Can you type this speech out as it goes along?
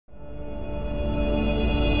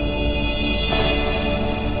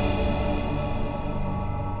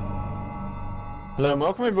Hello and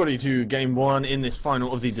welcome everybody to Game 1 in this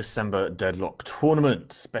final of the December Deadlock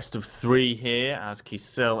tournament. Best of 3 here as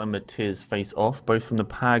KISEL and Matiz face off, both from the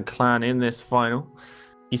PAG clan in this final.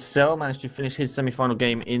 KISEL managed to finish his semi-final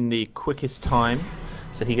game in the quickest time,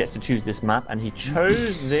 so he gets to choose this map, and he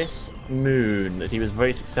chose this moon that he was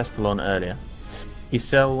very successful on earlier.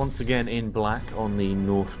 KISEL once again in black on the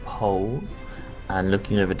North Pole. And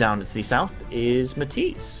looking over down to the south is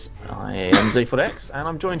Matiz. I am Z4X, and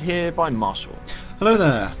I'm joined here by Marshall. Hello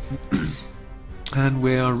there. And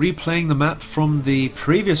we are replaying the map from the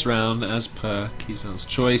previous round as per KISEL's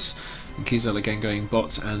choice. And KISEL again going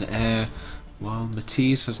bots and air, while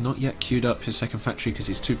Matiz has not yet queued up his second factory because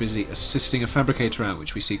he's too busy assisting a fabricator out,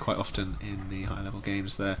 which we see quite often in the high level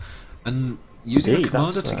games there. And using a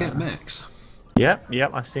commander to get mechs. Yep,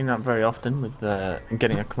 I've seen that very often with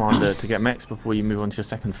getting a commander to get mechs before you move on to your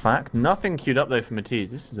second fact. Nothing queued up though for Matiz.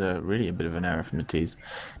 This is really a bit of an error for Matiz.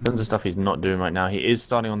 Tons of stuff he's not doing right now. He is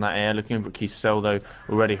starting on that air, looking over at KISEL though,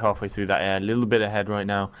 already halfway through that air, a little bit ahead right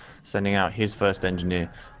now, sending out his first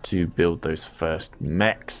engineer to build those first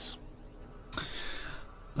mechs.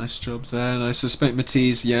 Nice job there, and I suspect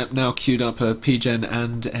Matiz, now queued up a PGen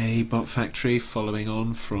and a bot factory, following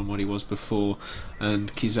on from what he was before,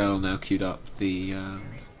 and KISEL now queued up the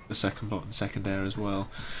second bot and second air as well.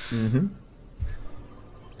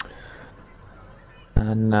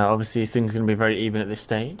 And obviously things are going to be very even at this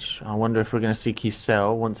stage. I wonder if we're going to see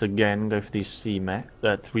KISEL once again go for these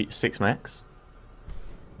six mechs.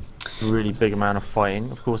 Really big amount of fighting.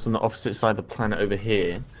 Of course, on the opposite side of the planet over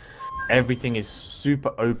here, everything is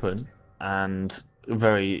super open and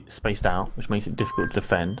very spaced out, which makes it difficult to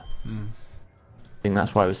defend. I think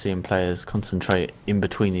that's why we're seeing players concentrate in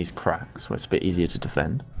between these cracks, where it's a bit easier to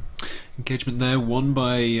defend. Engagement there won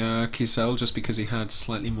by KISEL just because he had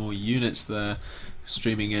slightly more units there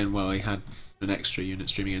streaming in. Well, he had an extra unit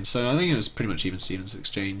streaming in, so I think it was pretty much even Stevens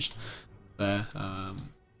exchanged there.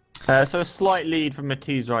 So a slight lead from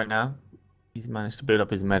Matiz right now. He's managed to build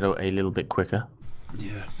up his medal a little bit quicker.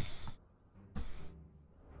 Yeah.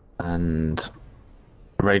 And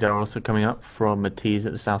radar also coming up from Matiz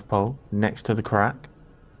at the South Pole, next to the crack.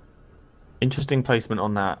 Interesting placement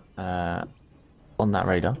on that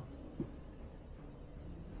radar.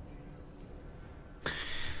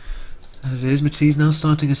 And it is Matiz now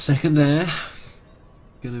starting a second air.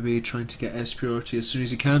 Going to be trying to get air superiority as soon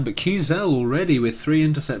as he can, but KISEL already with 3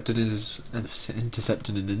 interceptors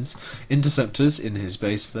in his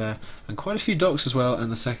base there, and quite a few docks as well,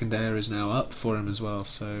 and the second air is now up for him as well,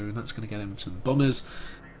 so that's going to get him some bombers.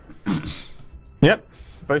 Yep,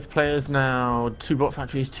 both players now 2 bot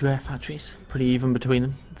factories, 2 air factories, pretty even between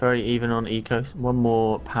them, very even on eco. One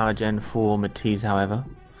more power gen for Matiz, however.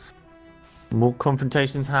 More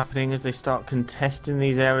confrontations happening as they start contesting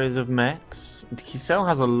these areas of mechs. KISEL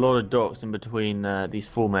has a lot of docks in between these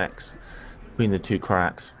 4 mechs, between the 2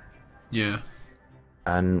 cracks. Yeah.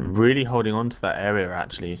 And really holding on to that area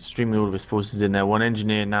actually, streaming all of his forces in there. One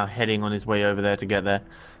engineer now heading on his way over there to get there.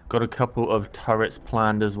 Got a couple of turrets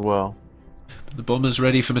planned as well. The bomber's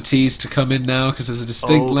ready for Matiz to come in now because there's a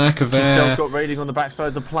distinct lack of air. KISEL's got raiding on the backside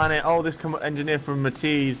of the planet. Oh, this engineer from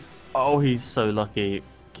Matiz. Oh, he's so lucky.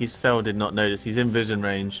 KISEL did not notice. He's in vision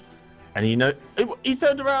range, and he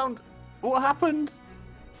turned around. What happened?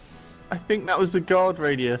 I think that was the guard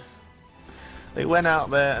radius. They went out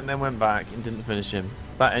there and then went back and didn't finish him.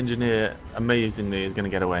 That engineer, amazingly, is going to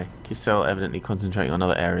get away. KISEL evidently concentrating on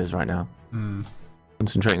other areas right now.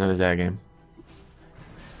 Concentrating on his air game.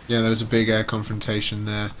 Yeah, there was a big air confrontation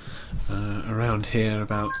there around here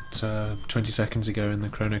about 20 seconds ago in the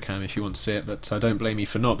chronocam if you want to see it, but I don't blame you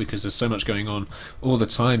for not, because there's so much going on all the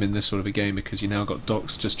time in this sort of a game, because you now got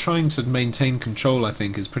docks just trying to maintain control, I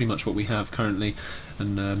think, is pretty much what we have currently,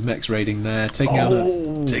 and mechs raiding there, taking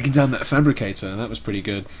down that fabricator. That was pretty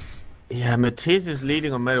good. Yeah, Matiz is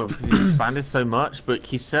leading on medal because he's expanded so much, but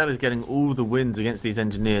KISEL is getting all the wins against these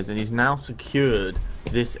engineers, and he's now secured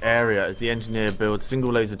this area as the engineer builds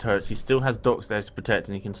single laser turrets. He still has docks there to protect,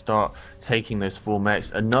 and he can start taking those 4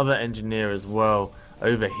 mechs. Another engineer as well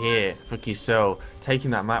over here for KISEL,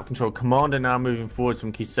 taking that map control. Commander now moving forwards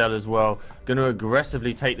from KISEL as well, going to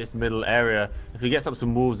aggressively take this middle area. If he gets up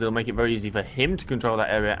some walls, it'll make it very easy for him to control that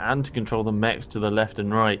area and to control the mechs to the left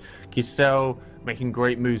and right. KISEL making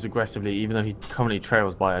great moves aggressively, even though he currently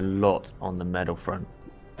trails by a lot on the medal front.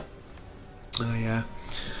 Oh yeah.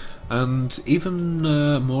 And even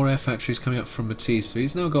more air factories coming up from Matiz. So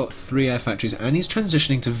he's now got 3 air factories, and he's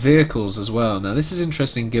transitioning to vehicles as well. Now this is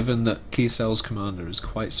interesting given that KISEL's commander is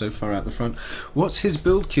quite so far out the front. What's his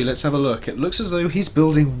build queue? Let's have a look. It looks as though he's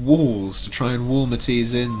building walls to try and wall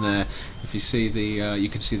Matiz in there. If you see the, you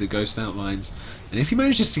can see the ghost outlines. And if he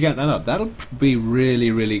manages to get that up, that'll be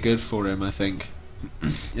really, really good for him, I think.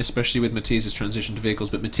 Especially with Matiz's transition to vehicles.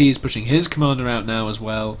 But Matiz pushing his commander out now as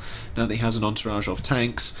well, now that he has an entourage of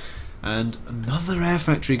tanks. And another air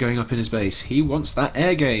factory going up in his base. He wants that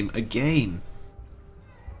air game again.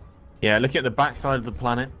 Yeah, looking at the backside of the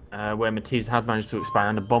planet, where Matiz had managed to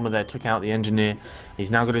expand. A bomber there took out the engineer. He's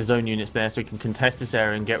now got his own units there, so he can contest this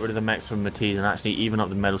area and get rid of the mechs from Matiz and actually even up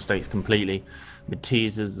the medal stakes completely.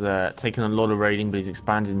 Matiz has taken a lot of raiding, but he's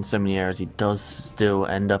expanded in so many areas. He does still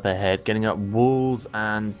end up ahead, getting up walls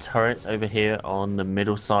and turrets over here on the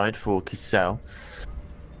middle side for KISEL.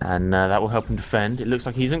 And that will help him defend. It looks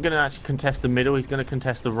like he isn't going to actually contest the middle. He's going to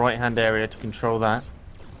contest the right-hand area to control that.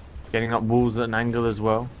 Getting up walls at an angle as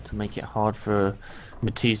well to make it hard for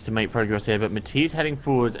Matiz to make progress here. But Matiz heading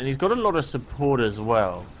forwards, and he's got a lot of support as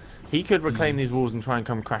well. He could reclaim these walls and try and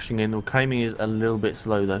come crashing in. The reclaiming is a little bit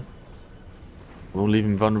slow though. We'll leave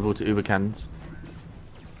him vulnerable to uber cannons.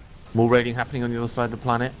 More raiding happening on the other side of the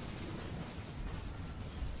planet.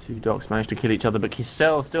 2 docks managed to kill each other, but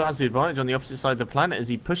KISEL still has the advantage on the opposite side of the planet as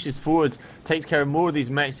he pushes forwards, takes care of more of these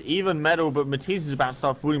mechs, even metal, but Matiz is about to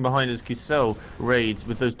start falling behind as KISEL raids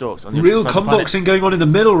with those docks on the Real opposite side of the planet. comboxing going on in the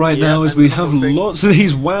middle right now as we have lots of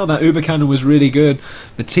these. Wow, that uber cannon was really good.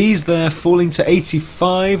 Matiz there falling to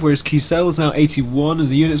 85, whereas KISEL's now 81, and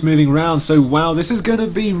the unit's moving around. So wow, this is going to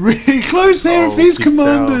be really close here if these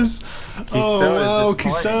commanders. Oh wow,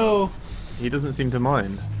 KISEL. He doesn't seem to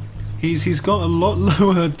mind. He's got a lot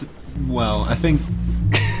lower. Well, I think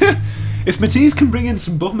if Matiz can bring in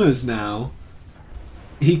some bombers now,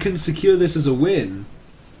 he can secure this as a win.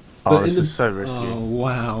 Oh, this is so risky. Oh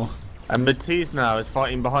wow! And Matiz now is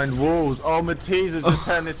fighting behind walls. Oh, Matiz has just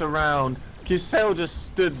turned this around. KISEL just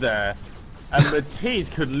stood there, and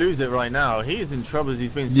Matiz could lose it right now. He is in trouble as he's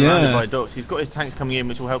been surrounded by docks. He's got his tanks coming in,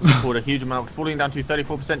 which will help support a huge amount. Falling down to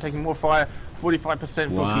 34%, taking more fire. 45%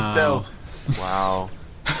 for KISEL. Wow.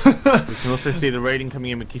 We can also see the raiding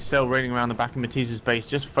coming in with KISEL raiding around the back of Matiz's base,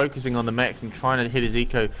 just focusing on the mechs and trying to hit his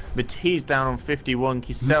eco. Matiz down on 51,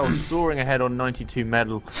 KISEL soaring ahead on 92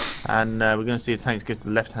 medal, and we're going to see the tanks go to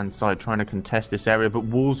the left hand side trying to contest this area, but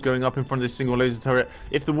walls going up in front of this single laser turret.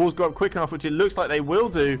 If the walls go up quick enough, which it looks like they will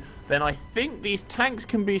do, then I think these tanks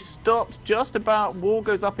can be stopped just about. Wall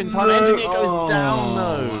goes up in time, engineer goes down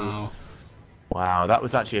though. Wow. Wow, that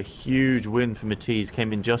was actually a huge win for Matiz.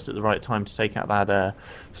 Came in just at the right time to take out that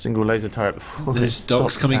single laser turret before. There's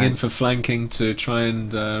docks coming in for flanking to try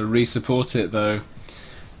and re-support it though.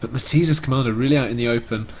 But Matiz's commander really out in the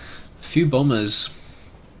open. A few bombers.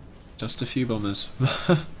 Just a few bombers.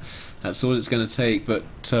 That's all it's going to take. But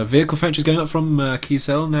vehicle factories going up from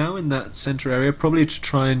KISEL now in that centre area, probably to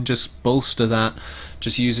try and just bolster that,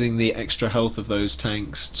 just using the extra health of those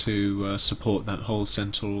tanks to support that whole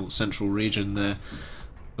central region there.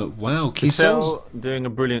 But wow, KISEL doing a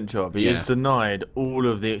brilliant job. He has denied all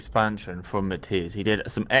of the expansion from Matiz. He did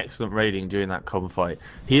some excellent raiding during that fight.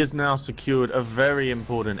 He has now secured a very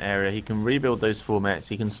important area. He can rebuild those 4 mechs.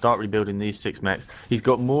 He can start rebuilding these 6 mechs. He's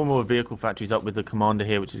got more and more vehicle factories up with the commander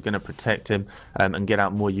here, which is going to protect him and get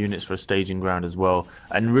out more units for a staging ground as well,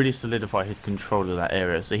 and really solidify his control of that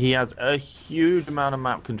area. So he has a huge amount of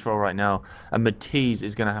map control right now, and Matiz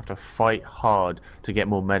is going to have to fight hard to get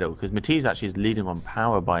more medal, because Matiz actually is leading on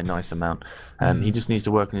power by a nice amount. He just needs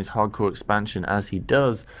to work on his hardcore expansion as he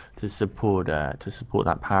does to support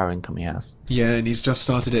that power income he has. Yeah, and he's just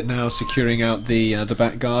started it now, securing out the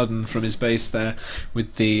back garden from his base there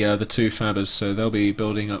with the 2 fabbers. So they'll be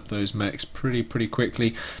building up those mechs pretty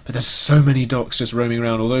quickly. But there's so many docks just roaming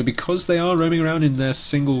around. Although because they are roaming around in their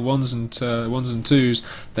single ones and twos,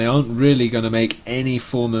 they aren't really going to make any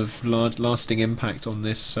form of lasting impact on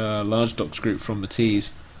this large docks group from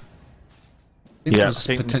Matiz. It was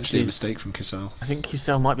potentially a mistake from KISEL. I think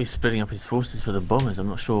KISEL might be splitting up his forces for the bombers. I'm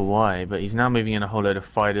not sure why, but he's now moving in a whole load of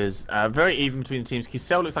fighters. Very even between the teams.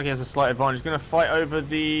 KISEL looks like he has a slight advantage. He's going to fight over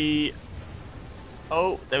the...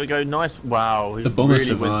 Oh, there we go. Nice. Wow. The bomber really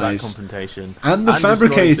survives. Wins that confrontation. And the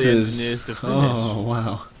fabricators. The oh,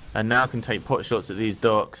 wow. And now can take pot shots at these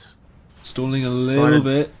docks. Stalling a little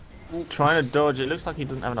bit. Trying to dodge. It looks like he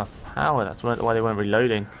doesn't have enough power. That's why they weren't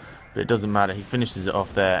reloading. But it doesn't matter. He finishes it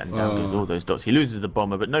off there, and down goes all those docks. He loses the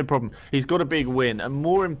bomber, but no problem. He's got a big win, and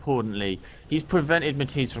more importantly, he's prevented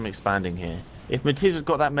Matiz from expanding here. If Matiz had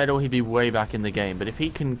got that medal, he'd be way back in the game. But if he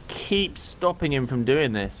can keep stopping him from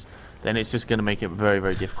doing this, then it's just going to make it very,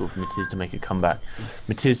 very difficult for Matiz to make a comeback.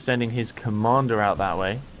 Matiz sending his commander out that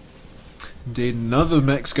way. Indeed, another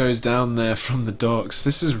mech goes down there from the docks.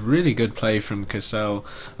 This is really good play from KISEL.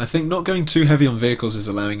 I think not going too heavy on vehicles is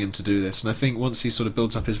allowing him to do this, and I think once he sort of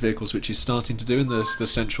builds up his vehicles, which he's starting to do in the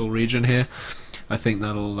central region here, I think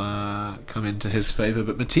that'll come into his favour.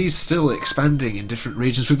 But Matiz still expanding in different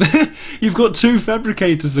regions. With You've got 2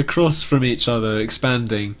 fabricators across from each other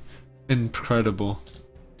expanding. Incredible.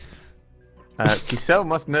 KISEL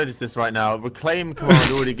must notice this right now. Reclaim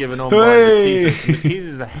command already given on by Matiz. Matiz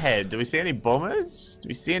is ahead. Do we see any bombers? Do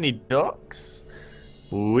we see any docks?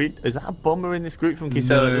 Is that a bomber in this group from KISEL?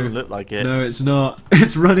 No, it doesn't look like it. No, it's not.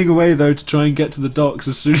 It's running away though to try and get to the docks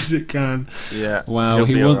as soon as it can. Yeah. Wow,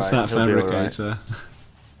 he wants that fabricator.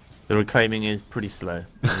 The reclaiming is pretty slow.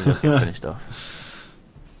 He does get finished off.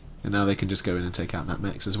 And now they can just go in and take out that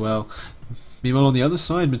mechs as well. Meanwhile, on the other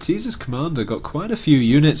side, Matiz's commander got quite a few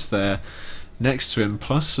units there next to him,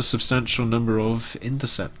 plus a substantial number of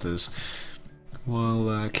interceptors.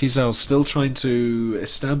 While KISEL's still trying to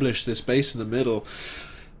establish this base in the middle.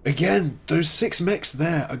 Again, those 6 mechs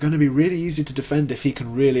there are going to be really easy to defend if he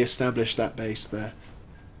can really establish that base there.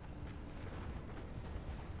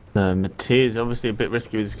 Matiz obviously a bit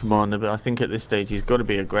risky with his commander, but I think at this stage he's got to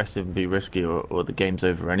be aggressive and be risky, or the game's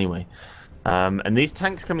over anyway. And these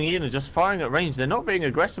tanks coming in are just firing at range. They're not being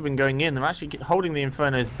aggressive and going in. They're actually holding the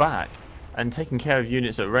Infernos back and taking care of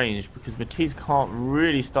units at range, because Matiz can't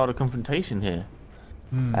really start a confrontation here.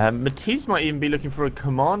 Matiz might even be looking for a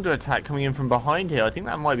commander attack coming in from behind here. I think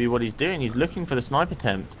that might be what he's doing. He's looking for the sniper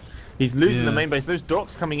attempt. He's losing the main base. Those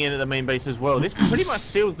docks coming in at the main base as well. This pretty much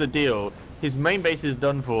seals the deal. His main base is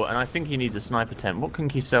done for, and I think he needs a sniper attempt. What can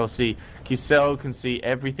KISEL see? KISEL can see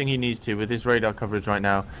everything he needs to with his radar coverage right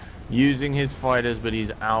now, using his fighters, but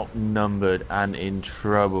he's outnumbered and in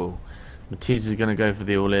trouble. Matiz is going to go for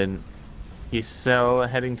the all-in. KISEL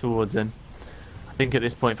heading towards him. I think at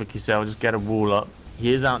this point for KISEL, just get a wall up.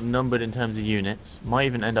 He is outnumbered in terms of units. Might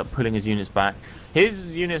even end up pulling his units back. His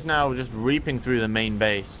units now are just reaping through the main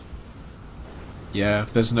base. Yeah,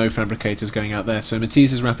 there's no fabricators going out there, so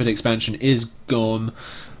Matiz's rapid expansion is gone.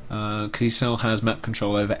 KISEL has map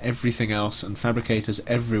control over everything else and fabricators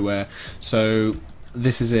everywhere, so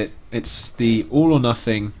this is it. It's the all or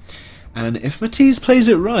nothing, and if Matiz plays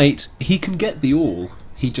it right, he can get the all.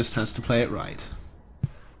 He just has to play it right.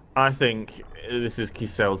 I think this is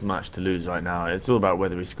KISEL's match to lose right now. It's all about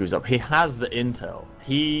whether he screws up. He has the intel.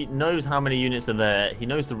 He knows how many units are there. He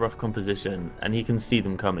knows the rough composition, and he can see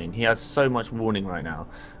them coming. He has so much warning right now.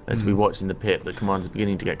 As we watch in the pit, the commanders are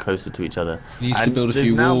beginning to get closer to each other. He needs to build a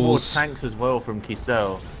few walls. There's now more tanks as well from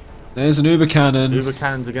KISEL. There's an Uber cannon. Uber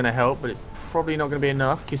cannons are going to help, but it's probably not going to be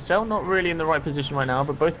enough. KISEL not really in the right position right now,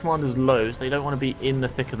 but both commanders low, so they don't want to be in the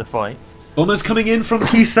thick of the fight. Bombers coming in from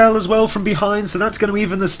KISEL as well from behind, so that's going to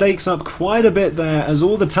even the stakes up quite a bit there as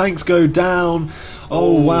all the tanks go down.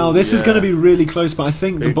 Oh wow, this is going to be really close, but I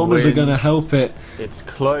think the bombers are going to help it. It's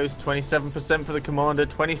close, 27% for the commander,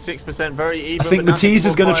 26% very even. I think Matiz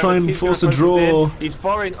is going to try and force a draw. He's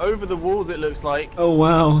firing over the walls, it looks like. Oh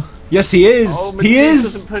wow. Yes, he is. Oh, he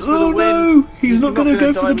is. Oh no, he's not going to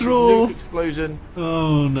go for the draw. Explosion.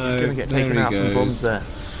 Oh no. He's going to get taken out from bombs there.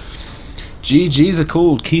 GG's are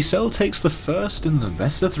called. KISEL takes the first in the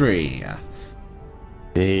best of 3.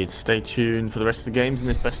 Indeed. Stay tuned for the rest of the games in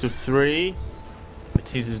this best of 3.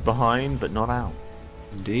 Matiz is behind, but not out.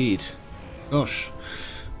 Indeed. Gosh,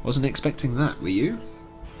 wasn't expecting that, were you?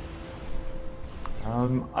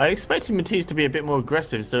 I expected Matiz to be a bit more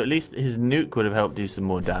aggressive, so at least his nuke would have helped do some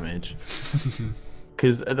more damage.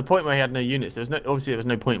 Because at the point where he had no units, obviously there was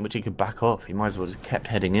no point in which he could back off. He might as well just kept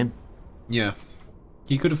heading in. Yeah.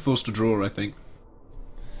 He could have forced a draw, I think.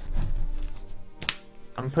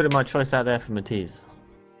 I'm putting my choice out there for Matiz.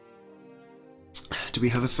 Do we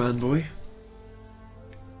have a fanboy?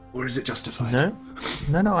 Or is it justified?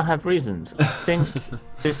 No, I have reasons. I think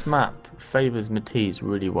this map favours Matiz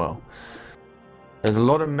really well. There's a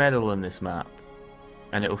lot of metal in this map,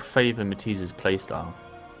 and it will favour Matiz's playstyle.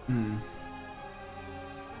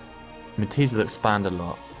 Matiz will expand a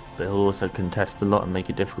lot, but he'll also contest a lot and make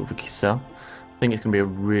it difficult for KISEL. I think it's going to be a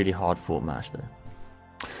really hard fought match there.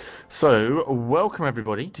 So, welcome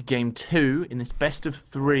everybody to Game 2 in this best of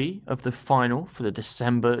 3 of the final for the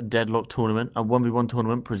December Deadlock tournament, a 1v1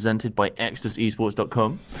 tournament presented by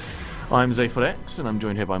ExodusEsports.com. I'm Zayforex, and I'm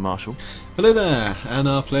joined here by Marshall. Hello there, and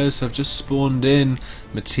our players have just spawned in.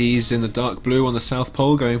 Matiz in the dark blue on the south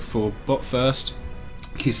pole going for bot first.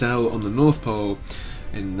 KISEL on the north pole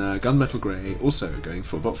in gunmetal grey also going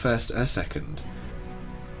for bot first second.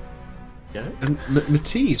 Yeah. And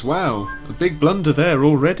Matiz, wow, a big blunder there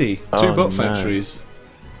already. 2 bot factories.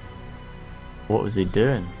 What was he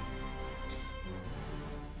doing?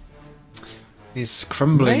 He's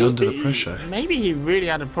crumbling under the pressure. Maybe he really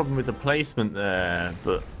had a problem with the placement there,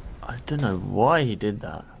 but I don't know why he did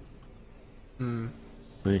that.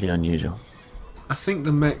 Really unusual. I think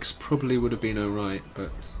the mechs probably would have been alright,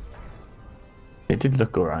 but... It did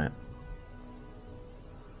look alright.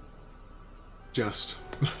 Just.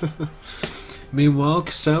 Meanwhile,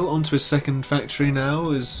 KISEL onto his second factory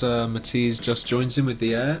now as Matiz just joins him with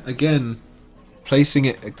the air. Again, placing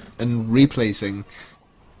it and replacing.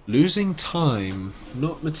 Losing time,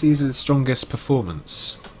 not Matiz's strongest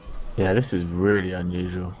performance. Yeah, this is really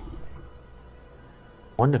unusual.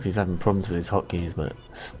 I wonder if he's having problems with his hotkeys, but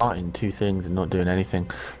starting two things and not doing anything.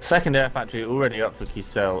 Second air factory already up for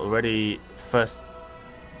KISEL. Already first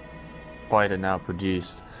spider now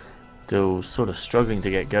produced. Still sort of struggling to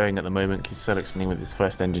get going at the moment. KISEL expanding with his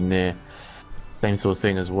first engineer. Same sort of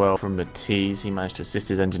thing as well from Matiz. He managed to assist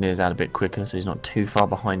his engineers out a bit quicker, so he's not too far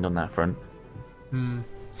behind on that front.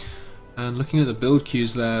 And looking at the build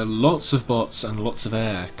queues there, lots of bots and lots of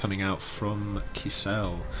air coming out from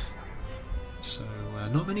KISEL. So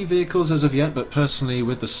not many vehicles as of yet, but personally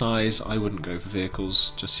with the size I wouldn't go for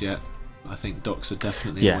vehicles just yet. I think docks are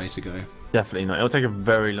definitely the way to go. Definitely not. It'll take a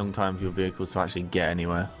very long time for your vehicles to actually get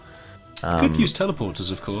anywhere. Could use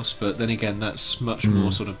teleporters of course, but then again that's much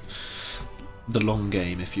more sort of the long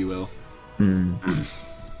game, if you will.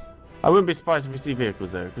 I wouldn't be surprised if we see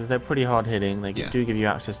vehicles though, because they're pretty hard hitting. They do give you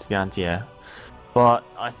access to the anti-air. But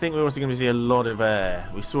I think we're also going to see a lot of air.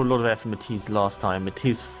 We saw a lot of air from Matiz last time.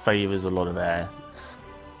 Matiz favours a lot of air.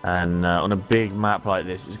 And on a big map like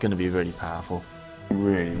this, it's going to be really powerful.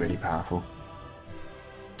 Really, really powerful.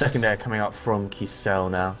 Second air coming up from KISEL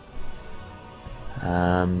now.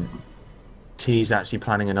 T's actually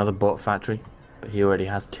planning another bot factory, but he already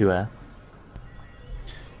has 2 air.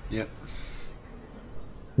 Yep.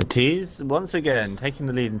 Matiz, once again, taking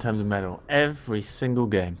the lead in terms of medal every single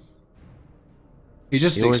game. He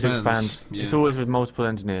just always expands. Yeah. It's always with multiple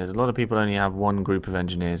engineers. A lot of people only have one group of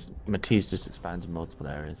engineers. Matiz just expands in multiple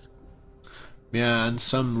areas. Yeah, and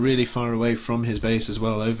some really far away from his base as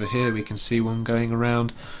well. Over here we can see one going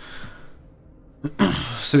around.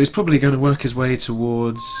 So he's probably going to work his way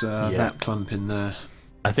towards that clump in there.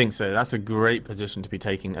 I think so. That's a great position to be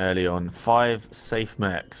taking early on. 5 safe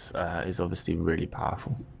mechs is obviously really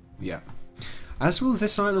powerful. Yeah. As will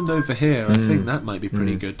this island over here. I think that might be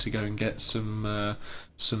pretty good to go and get some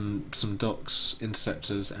docks,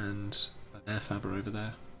 interceptors, and an air fabber over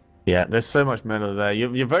there. Yeah, there's so much metal there.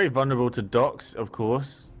 You're very vulnerable to docks, of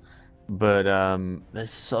course, but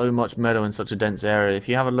there's so much metal in such a dense area. If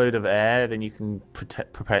you have a load of air, then you can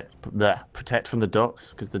protect from the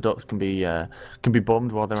docks, because the docks can be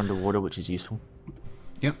bombed while they're underwater, which is useful.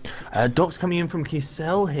 Yep. Docks coming in from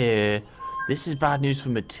KISEL here. This is bad news for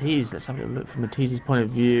Matiz. Let's have a look from Matiz's point of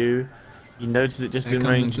view. You notice it just in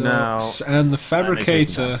range now. And the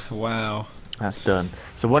fabricator. Wow. That's done.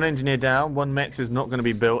 So 1 engineer down, 1 mech is not going to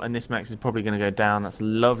be built, and this mech is probably going to go down. That's a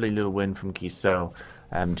lovely little win from KISEL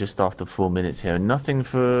just after 4 minutes here. Nothing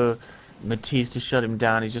for Matiz to shut him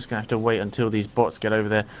down. He's just going to have to wait until these bots get over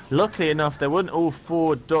there. Luckily enough, there weren't all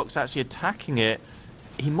 4 docks actually attacking it.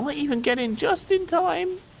 He might even get in just in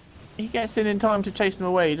time. He gets in time to chase them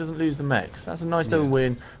away. He doesn't lose the mechs. That's a nice little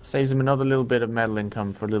win. Saves him another little bit of metal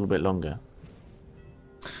income for a little bit longer.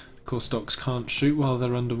 Of course, docks can't shoot while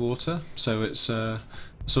they're underwater, so it's a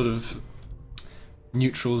sort of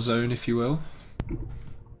neutral zone, if you will.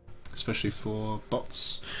 Especially for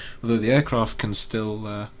bots. Although the aircraft can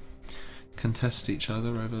still contest each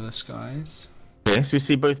other over the skies. Yes, we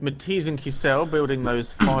see both Matiz and KISEL building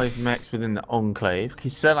those 5 mechs within the enclave.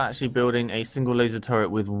 KISEL actually building a single laser turret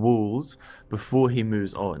with walls before he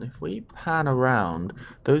moves on. If we pan around,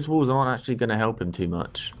 those walls aren't actually going to help him too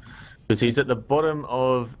much, because he's at the bottom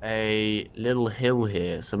of a little hill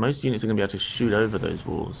here, so most units are going to be able to shoot over those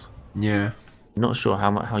walls. Yeah. Not sure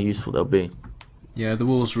how useful they'll be. Yeah, the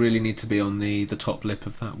walls really need to be on the top lip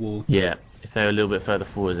of that wall. Yeah, if they're a little bit further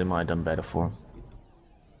forward, they might have done better for him.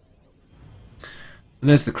 And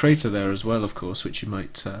there's the crater there as well, of course, which you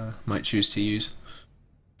might choose to use.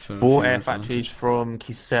 4 air factories from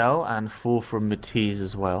KISEL and 4 from Matiz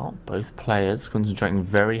as well. Both players concentrating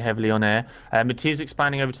very heavily on air. Matiz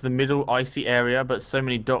expanding over to the middle icy area, but so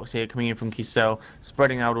many docks here coming in from KISEL,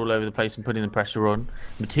 spreading out all over the place and putting the pressure on.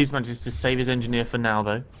 Matiz manages to save his engineer for now,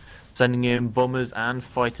 though, sending in bombers and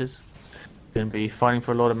fighters. Going to be fighting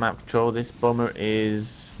for a lot of map control. This bomber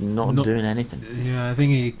is not doing anything. Yeah, I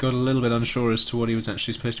think he got a little bit unsure as to what he was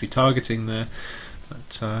actually supposed to be targeting there.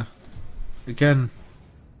 But again,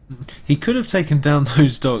 he could have taken down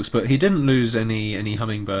those docks, but he didn't lose any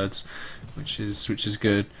hummingbirds, which is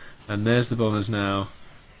good. And there's the bombers now,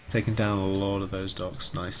 taking down a lot of those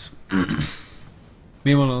docks. Nice.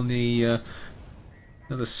 Meanwhile, on the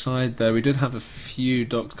other side there, we did have a few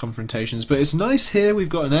dock confrontations, but it's nice here. We've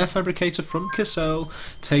got an air fabricator from KISEL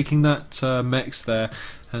taking that mechs there,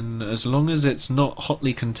 and as long as it's not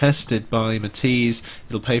hotly contested by Matiz,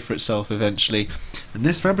 it'll pay for itself eventually. And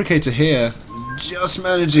this fabricator here, just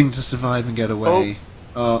managing to survive and get away.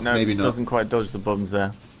 Oh, no, maybe not. Doesn't quite dodge the bombs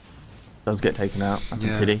there. Does get taken out. That's a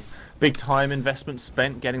pity. Big time investment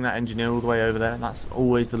spent getting that engineer all the way over there. That's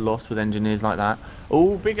always the loss with engineers like that.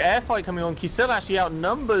 Oh, big airfight coming on. KISEL actually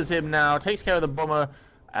outnumbers him now. Takes care of the bomber,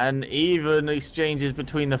 and even exchanges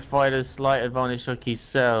between the fighters. Slight advantage for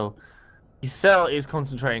KISEL. KISEL is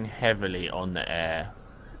concentrating heavily on the air.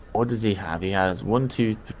 What does he have? He has 1,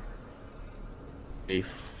 2, 3,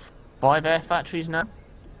 5 air factories now.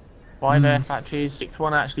 5 air factories, 6th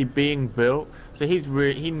one actually being built. So he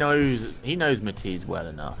knows Matiz well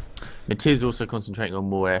enough. Matiz also concentrating on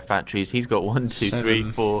more air factories. He's got 1, 2,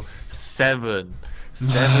 3, 4, 7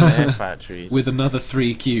 air factories with another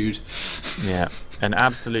 3 queued. Yeah, and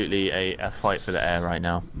absolutely a fight for the air right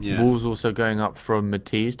now. Yeah. Walls also going up from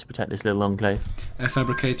Matiz to protect this little enclave. Air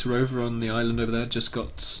fabricator over on the island over there just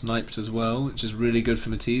got sniped as well, which is really good for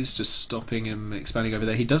Matiz, just stopping him expanding over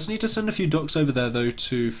there. He does need to send a few docks over there though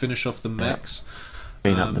to finish off the mechs.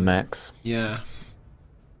 Clean up the mechs. Yeah.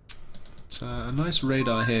 It's a nice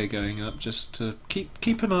radar here going up, just to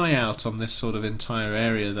keep an eye out on this sort of entire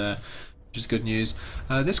area there, which is good news.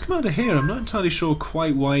 This commander here, I'm not entirely sure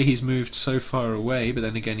quite why he's moved so far away, but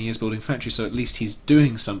then again he is building factories, so at least he's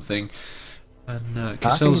doing something. And I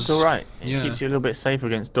think it's alright. It keeps you a little bit safer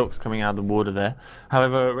against docks coming out of the water there.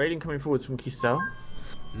 However, raiding coming forwards from KISEL.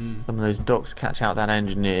 Some of those docks catch out that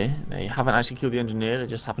engineer. They haven't actually killed the engineer, they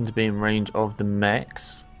just happen to be in range of the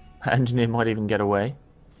mechs. That engineer might even get away.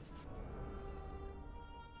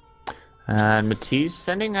 And Matiz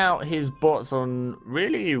sending out his bots on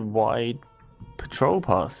really wide patrol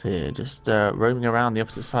paths here, just roaming around the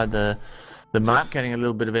opposite side of the map, getting a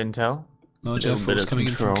little bit of intel. Large air force coming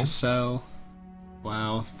in from KISEL.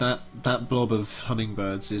 Wow, that blob of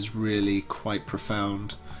hummingbirds is really quite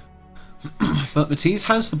profound. But Matiz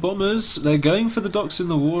has the bombers. They're going for the docks in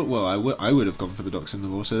the water. Well, I would have gone for the docks in the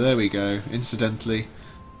water. There we go. Incidentally,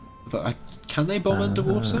 can they bomb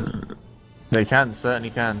underwater? They can,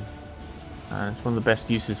 certainly can. It's one of the best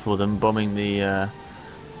uses for them, bombing the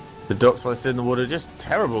docks while they're still in the water. Just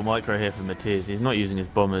terrible micro here for Matiz. He's not using his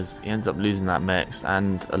bombers. He ends up losing that mechs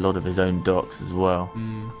and a lot of his own docks as well.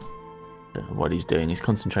 Don't know what he's doing. He's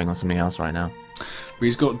concentrating on something else right now. But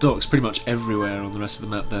he's got docks pretty much everywhere on the rest of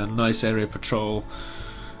the map there. Nice area patrol.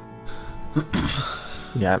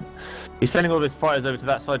 Yeah. He's sending all of his fighters over to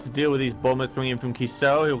that side to deal with these bombers coming in from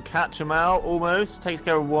KISEL. He'll catch them out almost. Takes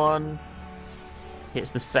care of one.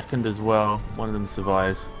 Hits the second as well. One of them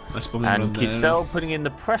survives. Nice bombing and run KISEL there. putting in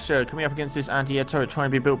the pressure, coming up against this anti-air turret trying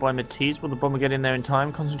to be built by Matiz. Will the bomber get in there in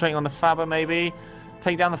time? Concentrating on the Faber maybe.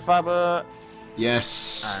 Take down the Faber.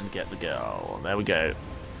 Yes. And get the girl. There we go.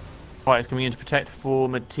 Fighters coming in to protect for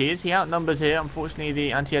Matiz. He outnumbers here. Unfortunately,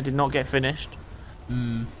 the anti-air did not get finished.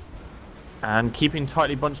 And keeping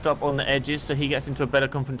tightly bunched up on the edges, so he gets into a better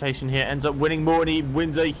confrontation here. Ends up winning more, and he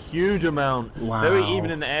wins a huge amount. Wow. Very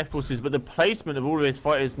even in the air forces, but the placement of all of his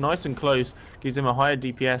fighters nice and close gives him a higher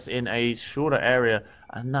DPS in a shorter area,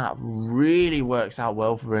 and that really works out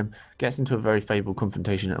well for him. Gets into a very favourable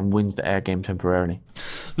confrontation and wins the air game temporarily.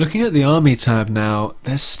 Looking at the army tab now,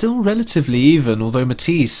 they're still relatively even, although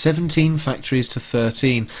Matiz 17 factories to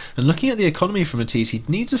 13. And looking at the economy for Matiz, he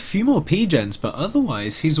needs a few more P-gens, but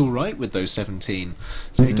otherwise he's alright with those 17.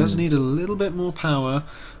 So he does need a little bit more power,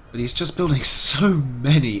 but he's just building so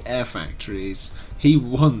many air factories. He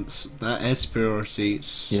wants that air superiority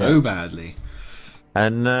so badly.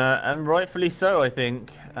 And rightfully so, I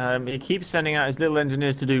think. He keeps sending out his little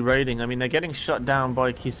engineers to do raiding. I mean, they're getting shut down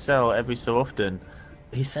by KISEL every so often.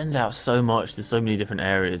 He sends out so much to so many different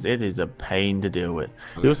areas. It is a pain to deal with.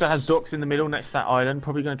 He also has docks in the middle next to that island.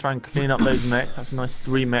 Probably going to try and clean up those mechs. That's a nice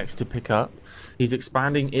 3 mechs to pick up. He's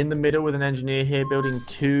expanding in the middle with an engineer here, building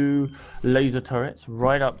 2 laser turrets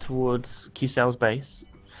right up towards KISEL's base.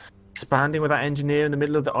 Expanding with that engineer in the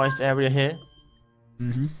middle of the ice area here.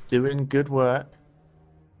 Doing good work.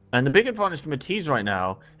 And the big advantage for Matiz right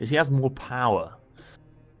now is he has more power.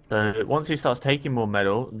 So once he starts taking more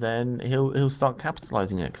metal, then he'll start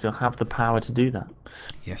capitalizing it because he'll have the power to do that.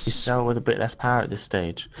 Yes. KISEL with a bit less power at this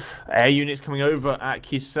stage. Air units coming over at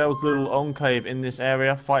KISEL's little enclave in this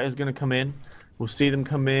area. Fighters going to come in. We'll see them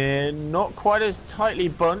come in. Not quite as tightly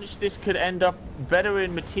bunched. This could end up better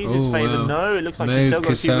in Matiz's favour. Wow. No, it looks like KISEL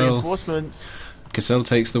got 2 reinforcements. KISEL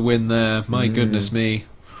takes the win there. My goodness me.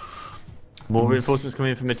 More reinforcements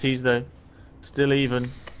coming in from Matiz though. Still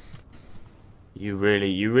even. You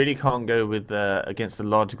really can't go with against a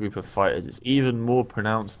large group of fighters. It's even more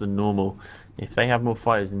pronounced than normal. If they have more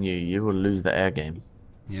fighters than you will lose the air game.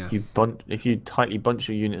 Yeah. If you tightly bunch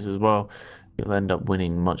your units as well, you'll end up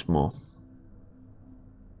winning much more.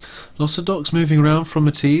 Lots of docks moving around from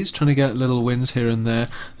Matiz, trying to get little wins here and there.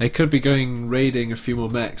 They could be going raiding a few more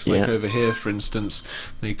mechs, like over here, for instance.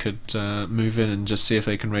 They could move in and just see if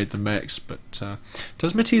they can raid the mechs. But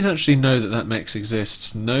does Matiz actually know that that mech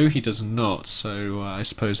exists? No, he does not. So I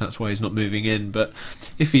suppose that's why he's not moving in. But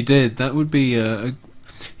if he did, that would be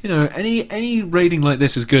you know, any raiding like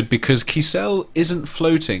this is good because KISEL isn't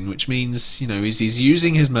floating, which means, you know, he's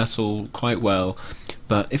using his metal quite well.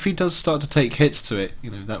 But if he does start to take hits to it,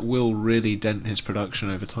 you know, that will really dent his production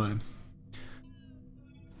over time.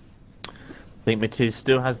 I think Matiz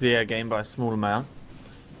still has the air game by a small amount.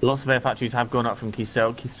 Lots of air factories have gone up from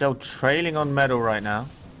KISEL. KISEL trailing on medal right now.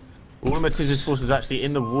 All of Matiz's forces actually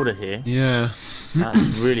in the water here. Yeah. That's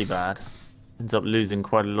really bad. Ends up losing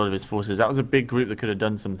quite a lot of his forces. That was a big group that could have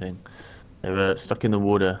done something. They were stuck in the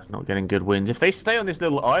water, not getting good wins. If they stay on this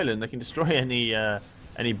little island, they can destroy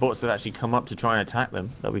any bots that actually come up to try and attack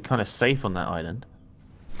them. They'll be kind of safe on that island.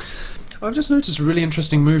 I've just noticed a really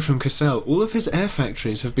interesting move from KISEL. All of his air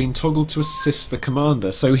factories have been toggled to assist the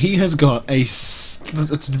commander, so he has got a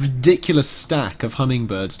ridiculous stack of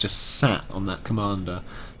hummingbirds just sat on that commander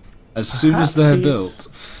as soon as they're built.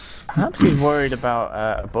 Perhaps he's worried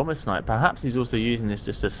about a bomber snipe. Perhaps he's also using this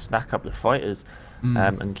just to stack up the fighters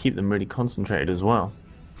and keep them really concentrated as well.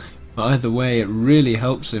 But either way, it really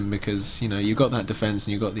helps him because, you know, you've got that defense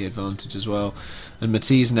and you've got the advantage as well. And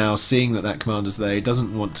Matiz now, seeing that that commander's there, he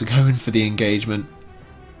doesn't want to go in for the engagement.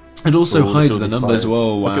 It also hides the numbers.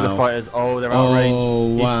 Whoa, wow. Look at the fighters. Oh, they're out of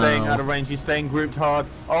range. Wow. He's staying out of range. He's staying grouped hard.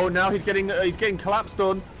 Oh, now he's getting collapsed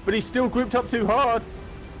on, but he's still grouped up too hard.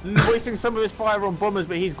 Wasting some of his fire on bombers,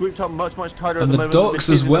 but he's grouped up much tighter at the moment. And the docks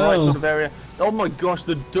as well. Right sort of area. Oh my gosh,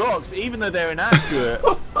 the docks, even though they're inaccurate,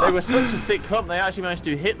 they were such a thick clump, they actually managed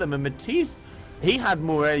to hit them. And Matiz, he had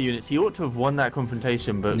more air units. He ought to have won that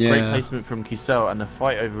confrontation, but great placement from KISEL and the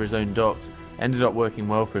fight over his own docks ended up working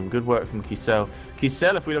well for him. Good work from KISEL.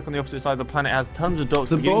 KISEL, if we look on the opposite side of the planet, has tons of docks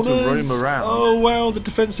beginning to roam around. Oh wow, the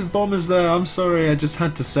defensive bombers there. I'm sorry, I just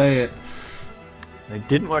had to say it. They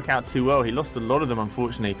didn't work out too well. He lost a lot of them,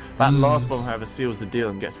 unfortunately. That last bomb, however, seals the deal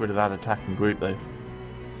and gets rid of that attacking group, though.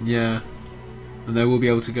 Yeah. And they will be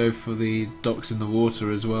able to go for the docks in the water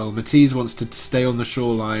as well. Matiz wants to stay on the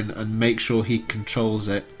shoreline and make sure he controls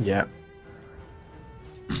it. Yeah.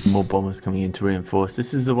 More bombers coming in to reinforce.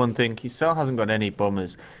 This is the one thing. KISEL hasn't got any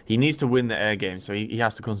bombers. He needs to win the air game, so he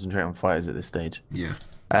has to concentrate on fighters at this stage. Yeah.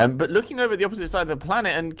 But looking over the opposite side of the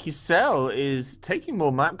planet, and KISEL is taking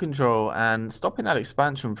more map control and stopping that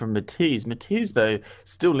expansion from Matiz. Matiz, though,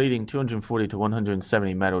 still leading 240 to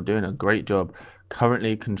 170 medal, doing a great job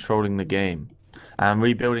currently controlling the game. And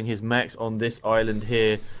rebuilding his mechs on this island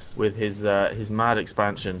here with his mad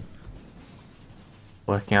expansion.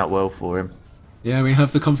 Working out well for him. Yeah, we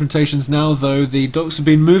have the confrontations now, though. The docks have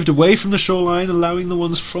been moved away from the shoreline, allowing the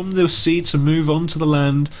ones from the sea to move onto the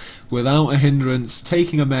land without a hindrance,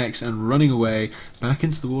 taking a mechs and running away. Back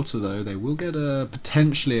into the water, though. They will get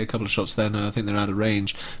potentially a couple of shots there. No, I think they're out of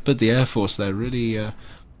range. But the Air Force, they're really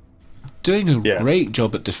doing a great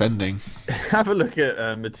job at defending. Have a look at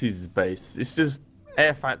Matiz's base. It's just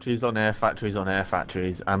air factories on air factories on air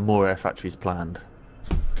factories and more air factories planned.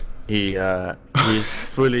 He is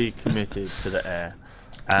fully committed to the air,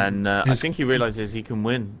 and I think he realizes he can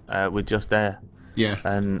win with just air. Yeah,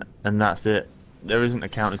 and that's it. There isn't a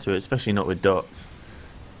counter to it, especially not with dots.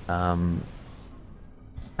 And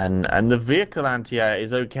the vehicle anti-air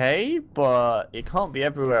is okay, but it can't be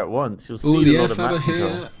everywhere at once. You'll see a lot of map control.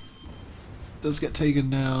 Here does get taken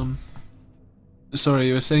down. Sorry,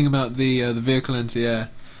 you were saying about the vehicle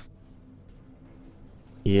anti-air.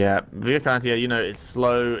 Yeah, vehicle anti-air, you know, it's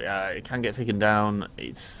slow. It can get taken down.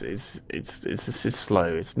 It's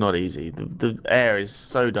slow. It's not easy. The air is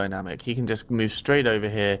so dynamic. He can just move straight over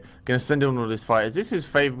here. Going to send in all his fighters. This is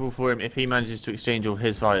favourable for him if he manages to exchange all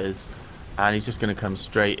his fighters, and he's just going to come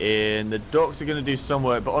straight in. The docks are going to do some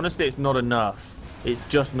work, but honestly, it's not enough. It's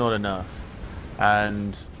just not enough,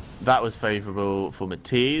 and that was favourable for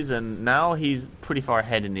Matiz, and now he's pretty far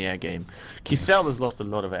ahead in the air game. KISEL has lost a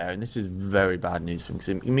lot of air, and this is very bad news for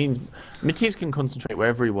him. It means Matiz can concentrate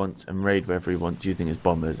wherever he wants and raid wherever he wants using his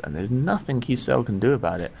bombers, and there's nothing KISEL can do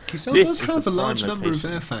about it. KISEL does have a large number of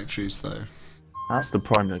air factories, though. That's the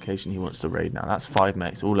prime location he wants to raid now. That's 5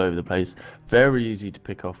 mechs all over the place. Very easy to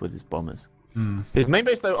pick off with his bombers. His main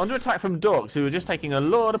base, though, under attack from docks, who are just taking a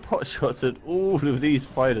lot of pot shots at all of these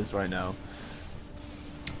fighters right now.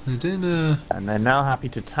 They're doing And they're now happy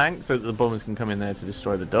to tank so that the bombers can come in there to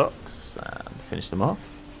destroy the docks and finish them off.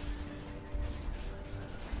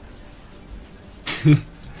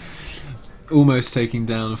 almost taking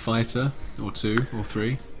down a fighter, or two, or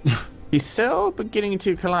three. He's still beginning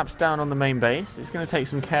to collapse down on the main base. It's going to take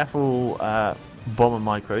some careful bomber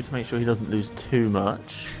micro to make sure he doesn't lose too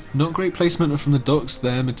much. Not great placement from the docks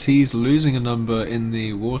there. Matiz losing a number in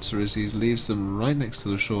the water as he leaves them right next to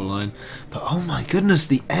the shoreline. But oh my goodness,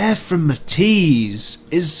 the air from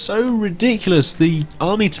Matiz is so ridiculous. The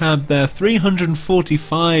army tab there,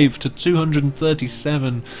 345 to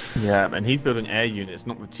 237. Yeah, and he's building air units,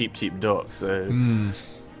 not the cheap docks. So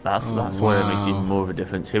that's why it makes even more of a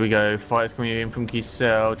difference. Here we go. Fighters coming in from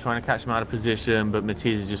KISEL, trying to catch him out of position, but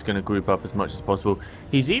Matiz is just going to group up as much as possible.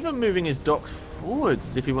 He's even moving his docks forwards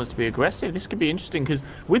as if he wants to be aggressive. This could be interesting because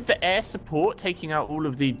with the air support taking out all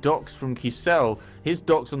of the docks from KISEL, his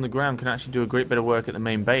docks on the ground can actually do a great bit of work at the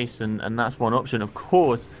main base, and that's one option. Of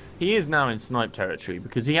course, he is now in snipe territory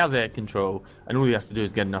because he has air control, and all he has to do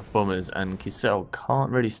is get enough bombers, and KISEL can't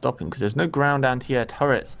really stop him because there's no ground anti-air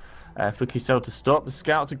turrets for KISEL to stop. The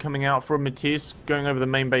scouts are coming out from Matiz, going over the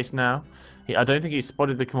main base now. I don't think he's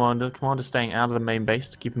spotted the commander. The commander's staying out of the main base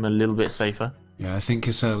to keep him a little bit safer. Yeah, I think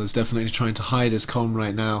KISEL is definitely trying to hide his comm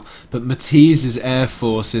right now, but Matiz's air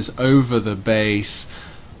force is over the base.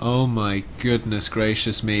 Oh my goodness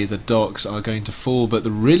gracious me, the docks are going to fall, but the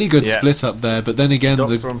really good split up there, but then again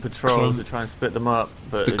docks are on patrol to try and split them up,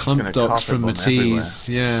 but the clump docks from Matiz,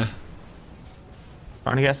 yeah.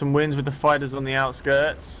 Trying to get some wins with the fighters on the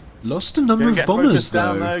outskirts. Lost a number of bombers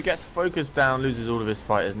though. Gets focused down, loses all of his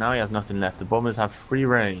fighters. Now he has nothing left. The bombers have free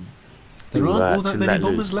reign. There aren't all that many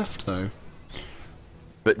bombers left though.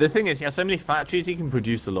 But the thing is, he has so many factories, he can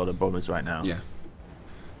produce a lot of bombers right now. Yeah.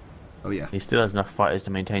 Oh yeah. He still has enough fighters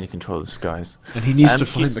to maintain control of the skies. And he needs to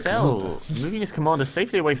find the commander. Moving his commander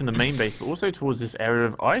safely away from the main base, but also towards this area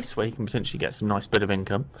of ice where he can potentially get some nice bit of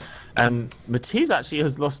income. Matiz actually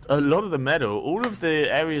has lost a lot of the metal. All of the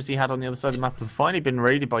areas he had on the other side of the map have finally been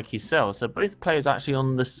raided by KISEL, so both players actually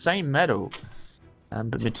on the same medal.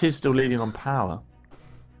 But Matiz still leading on power.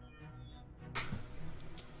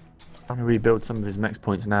 Trying to rebuild some of his mech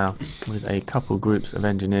points now with a couple groups of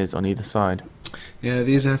engineers on either side. Yeah,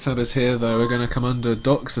 these airfabbers here though are going to come under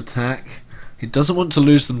Doc's attack. He doesn't want to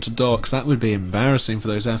lose them to Docks. That would be embarrassing for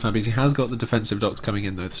those airfabbers. He has got the defensive Docks coming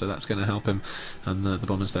in though, so that's going to help him, and the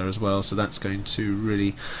bombers there as well, so that's going to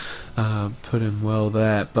really put him well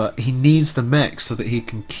there. But he needs the mechs so that he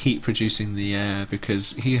can keep producing the air,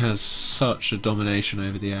 because he has such a domination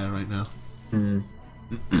over the air right now.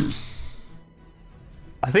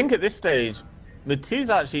 I think at this stage, Matiz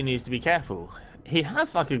actually needs to be careful. He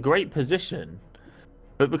has like a great position,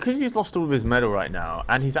 but because he's lost all of his metal right now,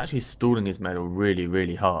 and he's actually stalling his metal really,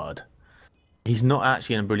 really hard, he's not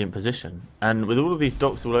actually in a brilliant position. And with all of these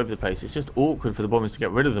docks all over the place, it's just awkward for the bombers to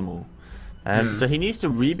get rid of them all. So he needs to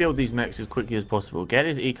rebuild these mechs as quickly as possible, get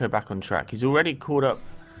his eco back on track. He's already caught up,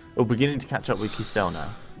 or beginning to catch up with KISEL now.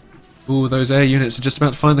 Oh, those air units are just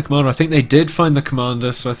about to find the commander. I think they did find the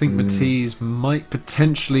commander, so I think Matiz might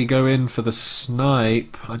potentially go in for the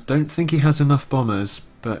snipe. I don't think he has enough bombers,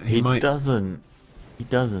 but he might... He doesn't. He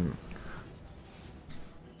doesn't.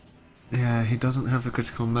 Yeah, he doesn't have the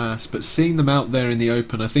critical mass, but seeing them out there in the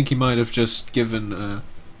open, I think he might have just given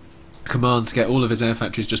command to get all of his air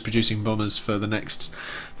factories just producing bombers for the next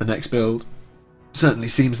build. Certainly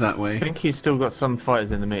seems that way. I think he's still got some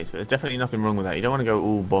fighters in the mix, but there's definitely nothing wrong with that. You don't want to go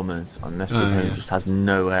all bombers unless the opponent just has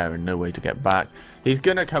no air and no way to get back. He's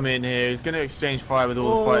going to come in here, he's going to exchange fire with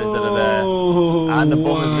all the fighters that are there. And the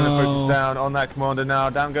bomber's going to focus down on that commander now.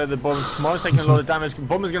 Down go the bombers. Commander's taking a lot of damage.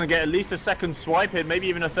 Bomber's going to get at least a second swipe hit, maybe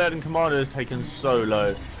even a third, and commander is taken so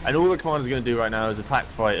low. And all the commander's going to do right now is attack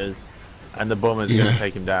fighters, and the bombers are going to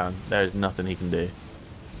take him down. There is nothing he can do.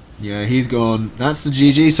 Yeah, he's gone. That's the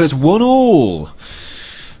GG, so it's 1-1.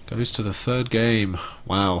 Goes to the third game.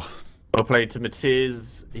 Wow. Well played to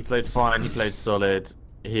Matiz. He played fine, he played solid.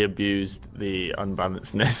 He abused the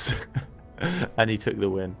unbalancedness. And he took the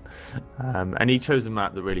win. And he chose a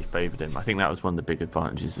map that really favoured him. I think that was one of the big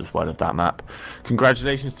advantages as well of that map.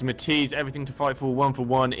 Congratulations to Matiz. Everything to fight for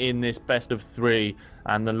 1-for-1 in this best of 3.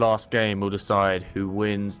 And the last game will decide who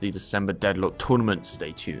wins the December Deadlock tournament.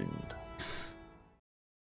 Stay tuned.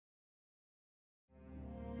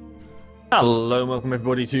 Hello and welcome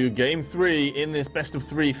everybody to Game 3 in this best of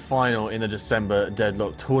 3 final in the December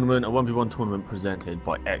Deadlock tournament, a 1v1 tournament presented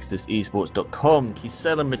by ExodusEsports.com.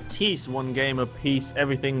 KISEL and Matiz, one game apiece,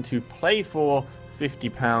 everything to play for,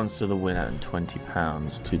 £50 to the winner and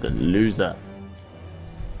 £20 to the loser.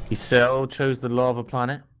 KISEL chose the lava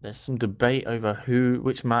planet. There's some debate over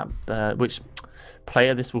which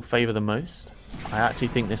player this will favour the most. I actually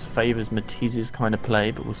think this favours Matiz's kind of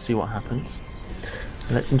play, but we'll see what happens.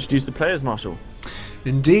 Let's introduce the players, Marshall.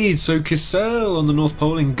 Indeed, so KISEL on the North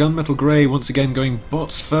Pole in Gunmetal Grey, once again going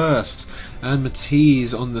bots first, and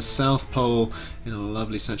Matiz on the South Pole in a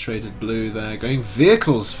lovely saturated blue there, going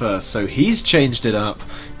vehicles first, so he's changed it up.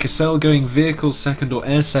 KISEL going vehicles second or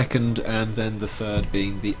air second, and then the third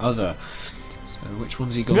being the other. So which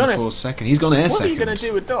one's he gone for second? He's gone air second. What are you going to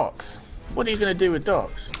do with docks? What are you going to do with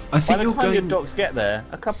docks? I think By the time your docks get there,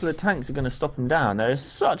 a couple of tanks are going to stop them down. There is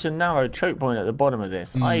such a narrow choke point at the bottom of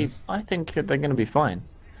this. I think they're going to be fine.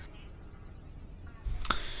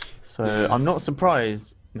 So I'm not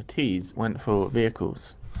surprised Matiz went for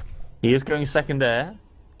vehicles. He is going second air.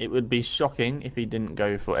 It would be shocking if he didn't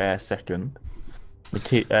go for air second.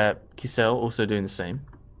 KISEL also doing the same.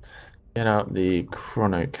 Get out the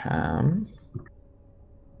chronocam.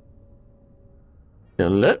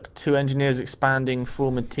 Look, 2 engineers expanding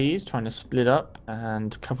for Matiz, trying to split up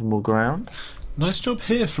and cover more ground. Nice job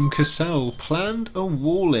here from KISEL. Planned a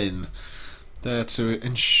wall in there to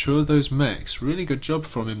ensure those mechs. Really good job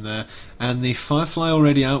from him there. And the Firefly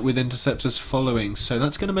already out with interceptors following, so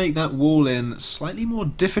that's going to make that wall in slightly more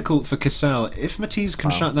difficult for KISEL. If Matiz can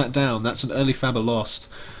shut that down, that's an early fabber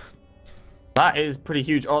lost. That is pretty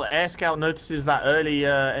huge. Oh, the Air Scout notices that early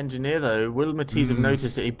engineer, though. Will Matiz have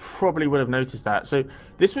noticed it? He probably would have noticed that. So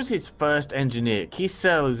this was his first engineer.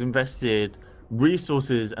 KISEL has invested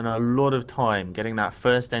resources and a lot of time getting that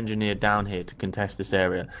first engineer down here to contest this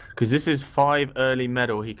area. Because this is 5 early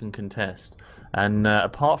medal he can contest. And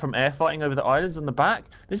apart from air fighting over the islands on the back,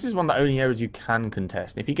 this is one of the only areas you can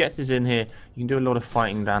contest. And if he gets this in here, you can do a lot of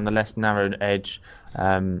fighting down the less narrowed edge.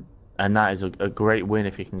 And that is a great win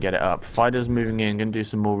if he can get it up. Fighters moving in, going to do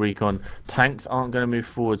some more recon. Tanks aren't going to move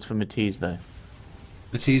forwards for Matiz, though.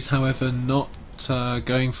 Matiz, however, not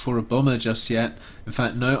going for a bomber just yet. In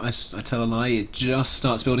fact, no, I tell a lie. It just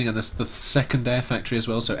starts building at the second air factory as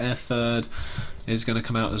well, so air third is going to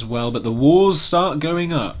come out as well. But the walls start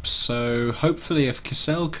going up, so hopefully if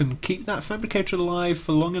KISEL can keep that fabricator alive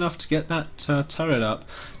for long enough to get that turret up,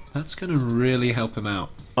 that's going to really help him out.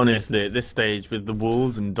 Honestly, at this stage, with the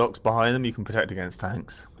walls and docks behind them, you can protect against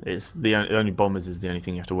tanks. It's the only bombers is the only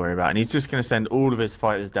thing you have to worry about. And he's just going to send all of his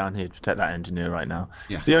fighters down here to protect that engineer right now.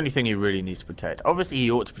 Yeah. It's the only thing he really needs to protect. Obviously,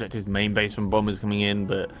 he ought to protect his main base from bombers coming in,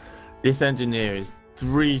 but this engineer is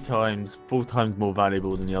 4 times more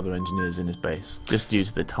valuable than the other engineers in his base, just due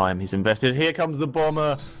to the time he's invested. Here comes the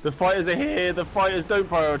bomber. The fighters are here. The fighters don't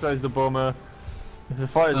prioritize the bomber. If the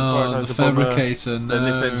fighters prioritize the fabricator, bomber, then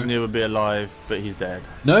this engineer would be alive, but he's dead.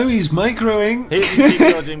 No, he's microing. He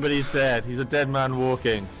keeps dodging, but he's dead. He's a dead man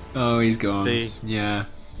walking. Oh, he's gone. See? Yeah.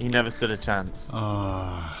 He never stood a chance.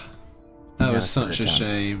 Oh, that was such a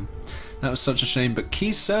shame. That was such a shame, but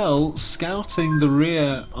KISEL scouting the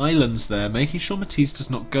rear islands there, making sure Matiz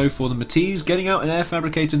does not go for them. Matiz getting out an air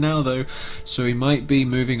fabricator now though, so he might be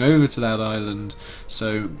moving over to that island.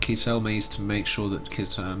 So KISEL needs to make sure that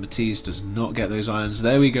Matiz does not get those islands.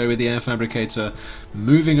 There we go with the air fabricator,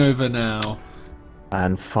 moving over now.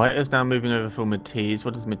 And fighters now moving over for Matiz.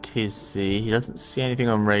 What does Matiz see? He doesn't see anything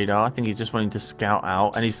on radar. I think he's just wanting to scout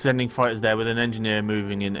out, and he's sending fighters there with an engineer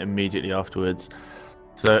moving in immediately afterwards.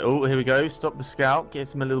 So, oh, here we go. Stop the scout.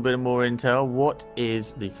 Gets him a little bit more intel. What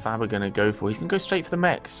is the Fabber going to go for? He's going to go straight for the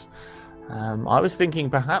mechs. I was thinking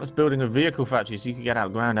perhaps building a vehicle factory so you could get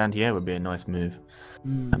out ground anti-air would be a nice move.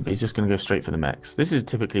 But he's just going to go straight for the mechs. This is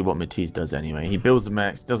typically what Matiz does anyway. He builds the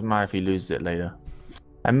mechs. Doesn't matter if he loses it later.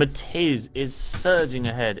 And Matiz is surging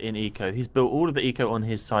ahead in eco. He's built all of the eco on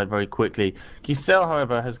his side very quickly. KISEL,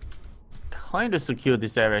 however, has kind of secured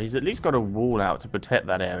this area. He's at least got a wall out to protect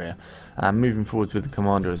that area, moving forwards with the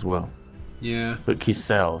commander as well. Yeah. But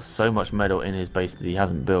KISEL, so much metal in his base that he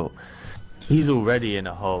hasn't built. He's already in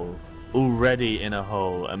a hole. And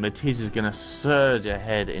Matiz is going to surge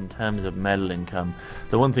ahead in terms of metal income.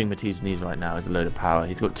 The one thing Matiz needs right now is a load of power.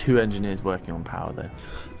 He's got 2 engineers working on power there.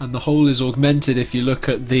 And the hole is augmented if you look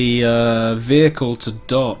at the vehicle to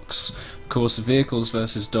docks. Of course, vehicles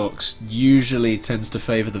versus docks usually tends to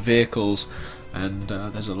favour the vehicles, and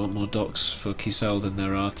there's a lot more docks for KISEL than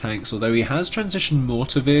there are tanks, although he has transitioned more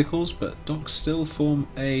to vehicles, but docks still form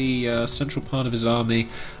a central part of his army,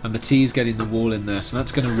 and Matiz getting the wall in there, so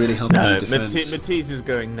that's going to really help in defence. Matiz is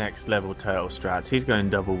going next level turtle strats. He's going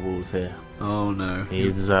double walls here. Oh no.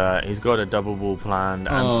 He's got a double wall planned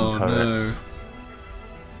and some turrets. No.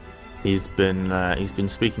 He's been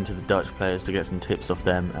speaking to the Dutch players to get some tips off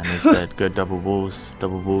them, and they said go double walls.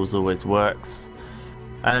 Double walls always works,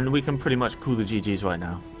 and we can pretty much call the GGs right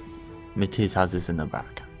now. Matiz has this in the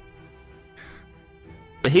back.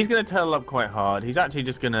 But he's going to tail up quite hard. He's actually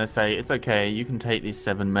just going to say, it's okay, you can take these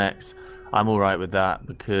 7 mechs. I'm alright with that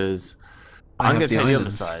because I'm going to take the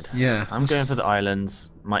other side. Yeah. I'm going for the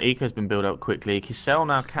islands. My eco's been built up quickly. KISEL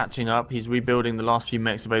now catching up. He's rebuilding the last few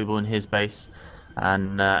mechs available in his base.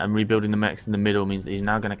 And rebuilding the mechs in the middle means that he's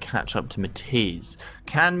now going to catch up to Matiz.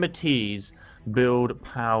 Can Matiz build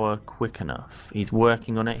power quick enough? He's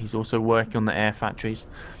working on it. He's also working on the air factories.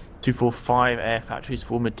 2, 4, 5 air factories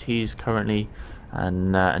for Matiz currently.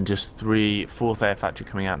 And just 4th air factory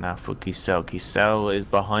coming out now for KISEL. KISEL is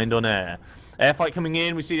behind on air. Air fight coming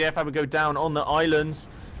in. We see the air fabric go down on the islands.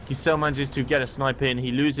 KISEL manages to get a snipe in.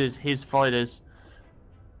 He loses his fighters.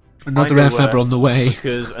 Another air fabric on the way.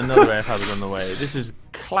 Because another air fabric on the way. This is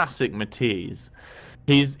classic Matiz.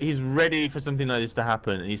 He's ready for something like this to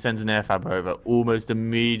happen, and he sends an air fabric over almost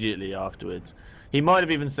immediately afterwards. He might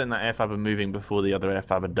have even sent that air fabric moving before the other air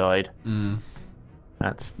fabric died. Mm.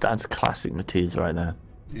 That's classic Matiz right there.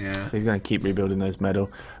 Yeah. So he's going to keep rebuilding those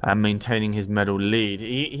medal and maintaining his medal lead.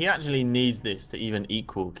 He actually needs this to even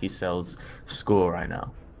equal KISEL's score right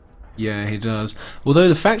now. Yeah, he does. Although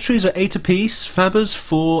the factories are 8 apiece, Fabbers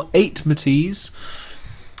for 8 Matiz.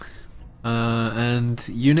 And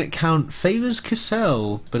unit count favours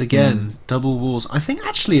KISEL, but again, double walls. I think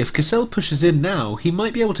actually if KISEL pushes in now, he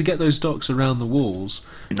might be able to get those docks around the walls.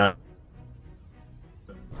 No.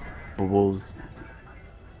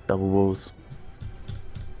 Double walls.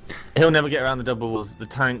 He'll never get around the double walls. The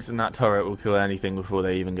tanks and that turret will kill anything before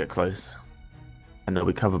they even get close. And they'll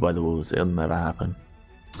be covered by the walls. It'll never happen.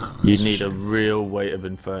 Oh, you need a real weight of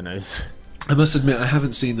infernos. I must admit, I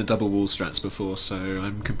haven't seen the double wall strats before, so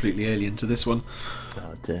I'm completely alien to this one.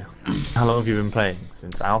 Oh dear. How long have you been playing?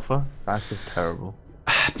 Since Alpha? That's just terrible.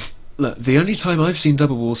 Look, the only time I've seen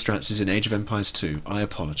double wall strats is in Age of Empires 2. I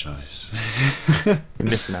apologise. You're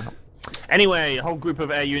missing out. Anyway, a whole group of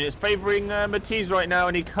air units favouring Matiz right now,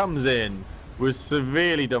 and he comes in with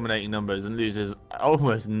severely dominating numbers and loses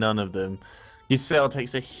almost none of them. KISEL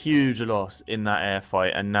takes a huge loss in that air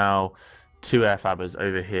fight, and now 2 air fabbers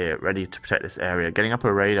over here ready to protect this area. Getting up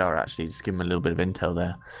a radar actually, just give him a little bit of intel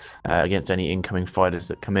there against any incoming fighters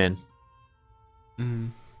that come in.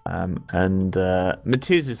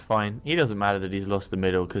 Matiz is fine. He doesn't matter that he's lost the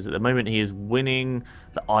middle, because at the moment he is winning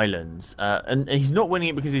the islands. And he's not winning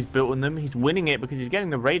it because he's built on them. He's winning it because he's getting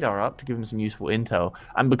the radar up to give him some useful intel,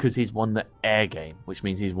 and because he's won the air game, which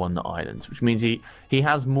means he's won the islands, which means he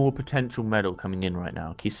has more potential medal coming in right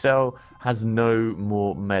now. KISEL has no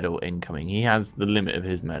more medal incoming. He has the limit of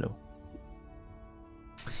his medal.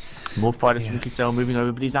 More fighters from KISEL moving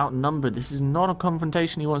over, but he's outnumbered. This is not a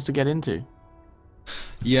confrontation he wants to get into.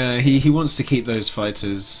 Yeah, he wants to keep those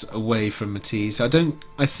fighters away from Matiz.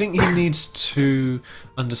 I think he needs to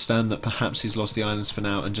understand that perhaps he's lost the islands for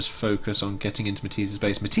now and just focus on getting into Matiz's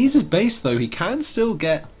base. Matiz's base, though, he can still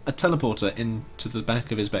get a teleporter into the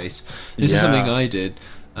back of his base. This is something I did,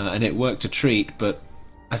 and it worked a treat, but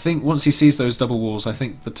I think once he sees those double walls, I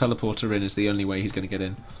think the teleporter in is the only way he's going to get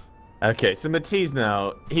in. Okay, so Matiz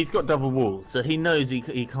now, he's got double walls, so he knows he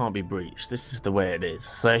can't be breached. This is the way it is.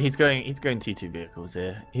 So he's going T2 vehicles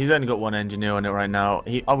here. He's only got 1 engineer on it right now.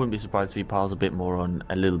 I wouldn't be surprised if he piles a bit more on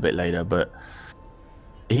a little bit later, but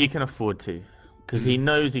he can afford to, because he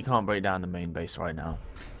knows he can't break down the main base right now.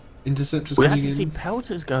 Interceptors We coming actually in. see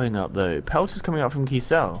Pelters going up though. Pelters coming up from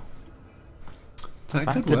KISEL.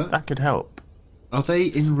 That could help. Are they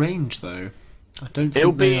in range though? I don't think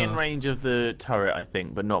It'll be they in are. range of the turret, I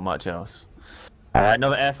think, but not much else.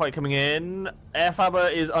 Another air fight coming in. Air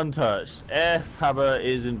Fabber is untouched. Air Fabber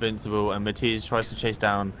is invincible, and Matiz tries to chase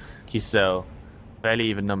down KISEL. Fairly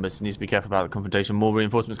even numbers, so needs to be careful about the confrontation. More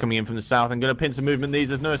reinforcements coming in from the south. I'm going to pin some movement these.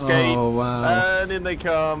 There's no escape. Oh, wow. And in they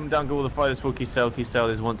come. Down go all the fighters for KISEL. KISEL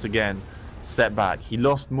is once again set back. He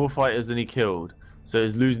lost more fighters than he killed, so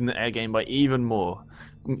he's losing the air game by even more.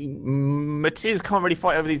 Matiz can't really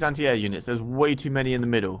fight over these anti-air units. There's way too many in the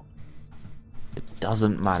middle. It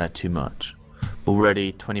doesn't matter too much.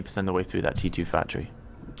 Already 20% of the way through that T2 factory.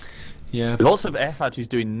 Yeah. Lots of air factories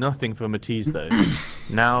doing nothing for Matiz though.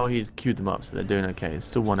 Now he's queued them up, so they're doing okay. There's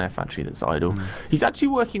still 1 air factory that's idle. He's actually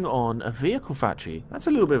working on a vehicle factory. That's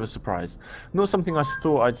a little bit of a surprise. Not something I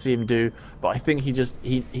thought I'd see him do, but I think he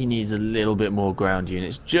needs a little bit more ground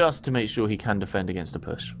units just to make sure he can defend against a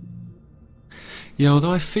push. Yeah,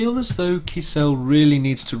 although I feel as though KISEL really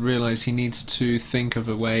needs to realise he needs to think of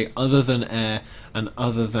a way other than air and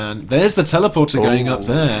other than... There's the teleporter going up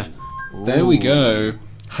there. There we go.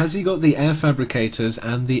 Has he got the air fabricators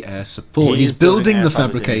and the air support? He's building the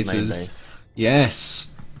fabricators.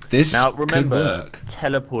 Yes. This now remember, could work.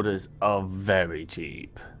 Teleporters are very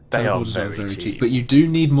cheap. They are very cheap. But you do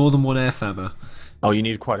need more than 1 air fabber. Oh, you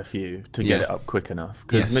need quite a few to get Yeah. it up quick enough.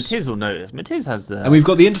 Because Matiz will notice. Matiz has the... And we've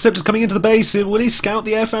got the interceptors coming into the base. Will he scout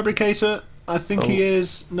the air fabricator? I think he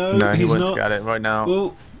is. No, he's he won't not. scout it right now.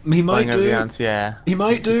 Well, he might Flying over the do. anti-air. He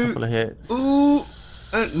might do. A couple of hits. Ooh.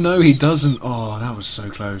 No, he doesn't. Oh, that was so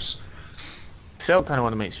close. Cell kind of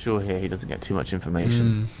want to make sure here he doesn't get too much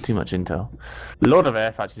information, too much intel. A lot of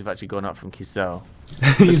air factories have actually gone up from KISEL.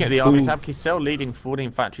 Looking at the army tab, KISEL leading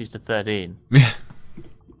 14 factories to 13. Yeah.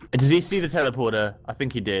 Does he see the teleporter? I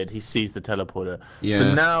think he did. He sees the teleporter. Yeah.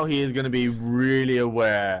 So now he is going to be really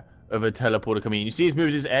aware of a teleporter coming in. You see he's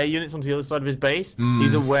moved his air units onto the other side of his base.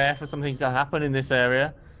 He's aware for something to happen in this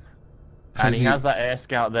area. And he has that air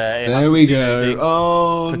scout there. There we go.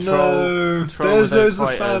 Oh, patrol there's those the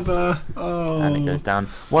fighters. Faber. Oh. And it goes down.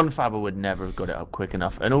 One Faber would never have got it up quick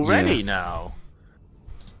enough. And already now...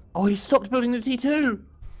 Oh, he stopped building the T2!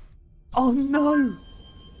 Oh, no!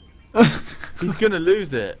 He's gonna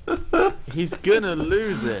lose it. He's gonna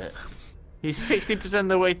lose it. He's 60% of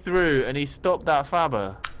the way through, and he stopped that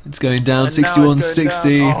Faber. It's going down, And 61, now it's going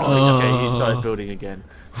 60. down. Oh, okay, he Oh. started building again.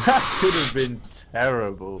 That could have been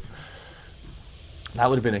terrible. That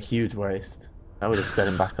would have been a huge waste. That would have set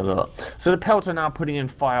him back a lot. So the Pelter now putting in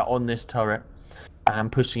fire on this turret and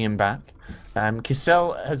pushing him back.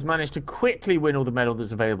 KISEL has managed to quickly win all the metal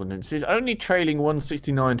that's available to him. So he's only trailing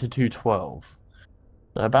 169 to 212.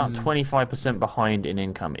 So about 25% behind in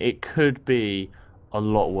income. It could be a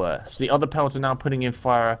lot worse. The other Pelter now putting in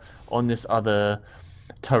fire on this other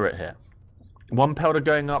turret here. One Pelter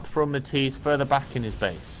going up from Matiz further back in his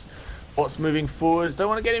base. Bots moving forwards. Don't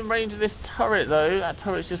want to get in range of this turret though. That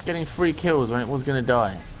turret's just getting 3 kills when it was going to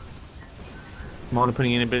die. Marner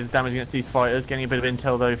putting in a bit of damage against these fighters. Getting a bit of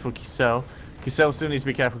intel though for KISEL. KISEL still needs to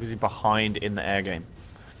be careful because he's behind in the air game.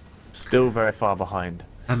 Still very far behind.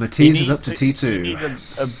 And Matiz is up to T2. He needs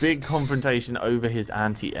a big confrontation over his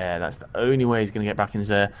anti-air. That's the only way he's going to get back in his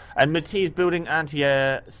air. And Matiz building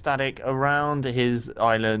anti-air static around his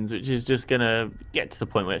islands, which is just going to get to the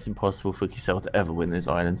point where it's impossible for KISEL to ever win these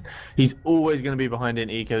islands. He's always going to be behind in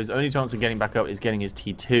eco. His only chance of getting back up is getting his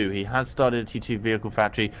T2. He has started a T2 vehicle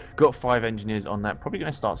factory, got 5 engineers on that. Probably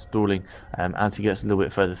going to start stalling as he gets a little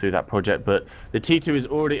bit further through that project. But the T2 is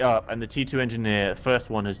already up, and the T2 engineer, first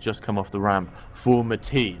one, has just come off the ramp for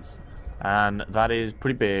Matiz. And that is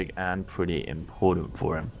pretty big and pretty important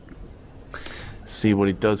for him. See what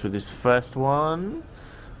he does with his first one.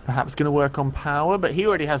 Perhaps going to work on power, but he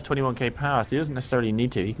already has 21k power, so he doesn't necessarily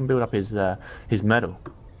need to. He can build up his metal.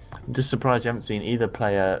 I'm just surprised you haven't seen either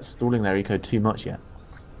player stalling their eco too much yet.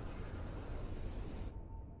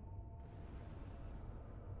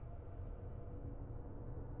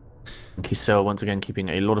 KISEL once again keeping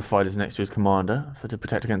a lot of fighters next to his commander to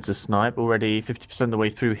protect against the snipe. Already 50% of the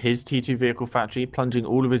way through his T2 vehicle factory, plunging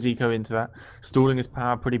all of his eco into that. Stalling his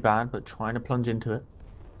power pretty bad, but trying to plunge into it.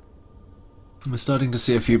 We're starting to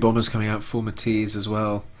see a few bombers coming out for Matiz as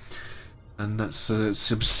well. And that's a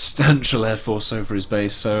substantial air force over his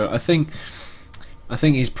base. So I think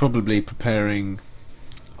he's probably preparing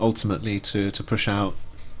ultimately to push out.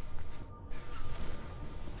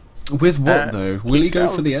 With what though? Will he go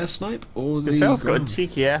for the air snipe or the KISEL's got a ground?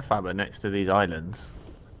 cheeky air faber next to these islands.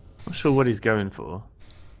 Not sure what he's going for.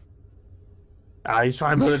 He's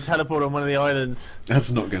trying to put a teleport on one of the islands.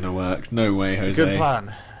 That's not going to work. No way, Jose. Good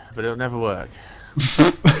plan, but it'll never work.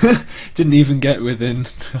 Didn't even get within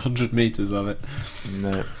 100 meters of it.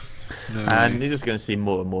 No. No And way. you're just going to see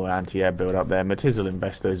more and more anti-air build up there. Matiz will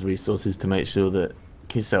invest those resources to make sure that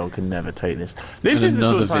KISEL can never take this. This And is the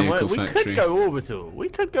sort of another time where vehicle we factory. could go orbital. We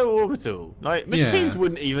could go orbital. Like, Matiz Yeah.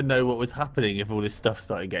 wouldn't even know what was happening if all this stuff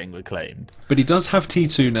started getting reclaimed. But he does have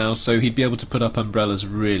T2 now, so he'd be able to put up umbrellas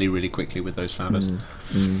really, really quickly with those Fabers.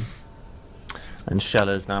 And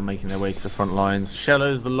Shellers now making their way to the front lines.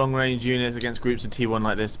 Shellers, the long-range units against groups of T1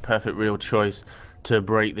 like this, perfect real choice to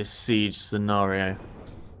break this siege scenario.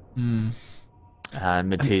 And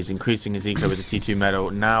Matiz increasing his eco with the T2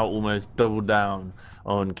 medal, now almost double down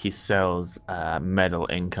on KISEL's medal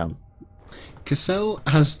income. KISEL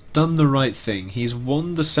has done the right thing. He's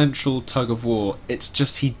won the central tug of war. It's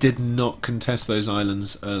just he did not contest those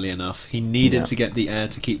islands early enough. He needed to get the air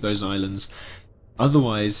to keep those islands.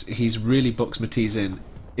 Otherwise, he's really boxed Matiz in.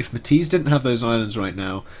 If Matiz didn't have those islands right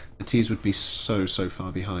now, Matiz would be so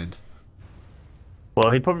far behind.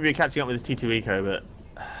 Well, he'd probably be catching up with his T2 eco, but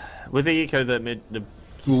with the eco that the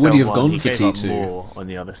Well, would he have KISEL gone won, for he gave up T2? more on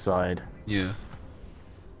the other side. Yeah.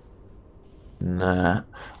 Nah,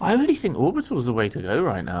 I really think orbital's the way to go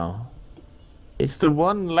right now. It's the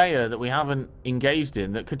one layer that we haven't engaged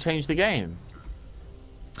in that could change the game.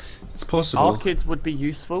 It's possible, Archids would be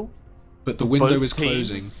useful, but the window both is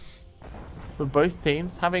closing. teams. for both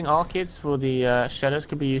teams. Having Archids for the Shellers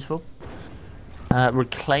could be useful.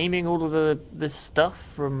 Reclaiming all of this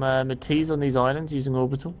stuff from Matiz on these islands using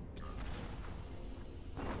Orbital.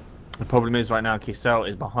 The problem is right now KISEL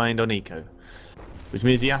is behind on Eco, which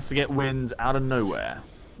means he has to get wins out of nowhere.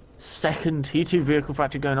 Second T2 vehicle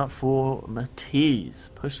factory going up for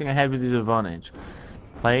Matiz, pushing ahead with his advantage.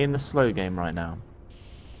 Playing the slow game right now.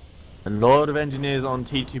 A lot of engineers on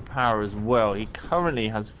T2 power as well. He currently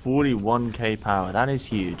has 41k power. That is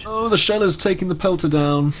huge. Oh, the Sheller's taking the Pelter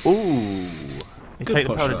down. Ooh. He's taking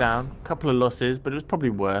the Pelter shot. down. A couple of losses, but it was probably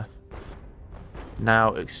worth.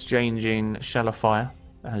 Now exchanging Sheller fire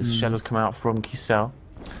as Shellers come out from KISEL.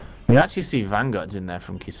 We actually see Vanguards in there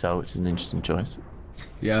from KISEL, which is an interesting choice.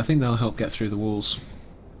 Yeah, I think they'll help get through the walls.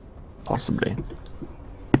 Possibly.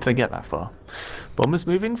 If they get that far. Bombers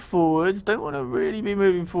moving forwards. Don't want to really be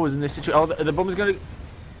moving forwards in this situation. Oh, the bombers going to...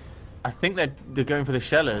 I think they're going for the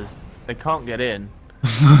Shellers. They can't get in.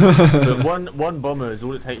 But one bomber is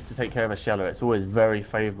all it takes to take care of a Sheller. It's always very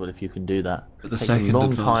favourable if you can do that. But the It takes second a long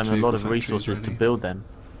advanced time and a lot of vehicle resources factory's to build them.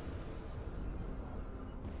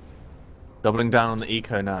 Doubling down on the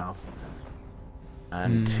eco now.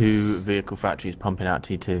 And 2 vehicle factories pumping out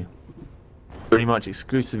T2. Pretty much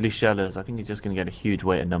exclusively Shellers. I think he's just going to get a huge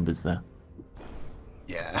weight of numbers there.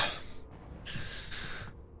 Yeah.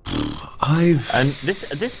 And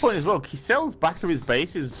at this point as well, KISEL's back of his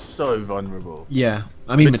base is so vulnerable. Yeah.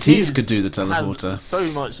 I mean, Matiz Matiz could do the teleporter. Has so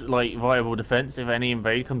much like viable defense if any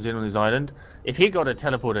invade comes in on his island. If he got a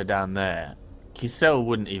teleporter down there, KISEL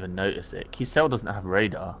wouldn't even notice it. KISEL doesn't have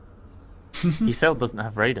radar. KISEL doesn't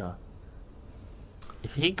have radar.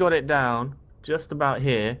 If he got it down just about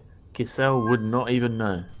here, KISEL would not even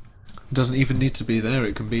know. It doesn't even need to be there,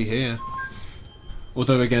 it can be here.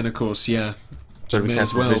 Although again, of course, yeah. So we may can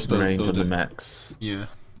as well position range on the it. mechs. Yeah.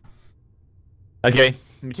 Okay,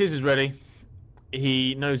 Matiz is ready.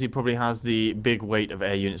 He knows he probably has the big weight of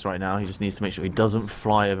air units right now. He just needs to make sure he doesn't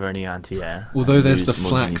fly over any anti-air. Although there's the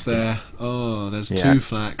flak there. Oh, there's 2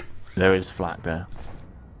 flak. There is flak there.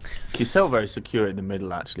 KISEL very secure in the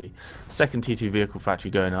middle actually. Second T2 vehicle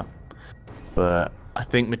factory going up. But I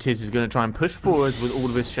think Matiz is going to try and push forward with all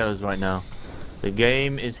of his Shellers right now. The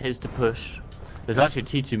game is his to push. There's actually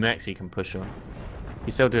T2 mechs he can push on.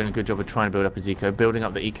 He's still doing a good job of trying to build up his eco, building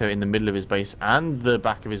up the eco in the middle of his base and the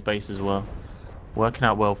back of his base as well. Working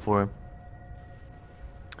out well for him.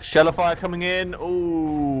 Sheller fire coming in.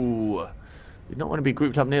 Ooh. You don't want to be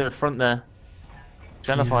grouped up near the front there.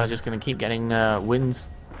 Sheller fire is just going to keep getting wins.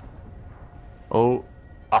 Oh,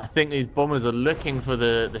 I think these bombers are looking for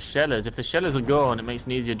the Shellers. If the Shellers are gone, it makes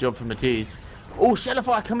an easier job for Matiz. Oh, Sheller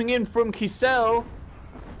fire coming in from KISEL.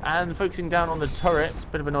 And focusing down on the turrets.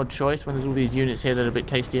 Bit of an odd choice when there's all these units here that are a bit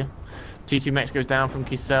tastier. T2 mechs goes down from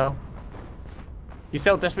KISEL.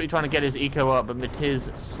 KISEL desperately trying to get his eco up, but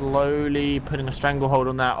Matiz slowly putting a stranglehold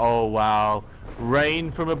on that. Oh, wow. Rain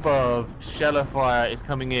from above. Sheller fire is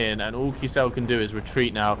coming in, and all KISEL can do is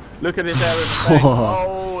retreat now. Look at this area of effect.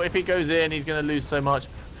 Oh, if he goes in, he's going to lose so much.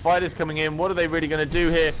 Fighters coming in. What are they really going to do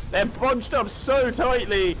here? They're bunched up so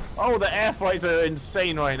tightly. Oh, the air fights are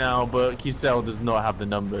insane right now, but KISEL does not have the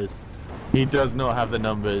numbers. He does not have the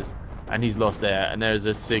numbers, and he's lost air, and there is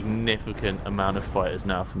a significant amount of fighters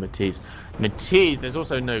now for Matiz. Matiz, there's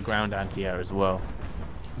also no ground anti-air as well.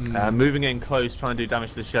 Moving in close, trying to do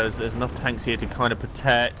damage to the Shellers, but there's enough tanks here to kind of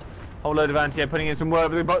protect. Whole load of anti-air putting in some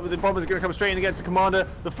work, but the bombers are going to come straight in against the commander.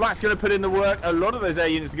 The flak's going to put in the work. A lot of those air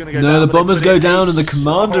units are going to go down. No, the bombers go down and the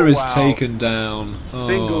commander is taken down.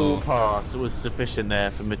 Single pass was sufficient there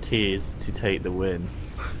for Matiz to take the win.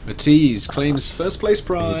 Matiz claims first place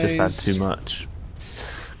prize. He just had too much.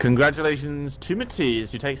 Congratulations to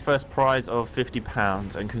Matiz, who takes first prize of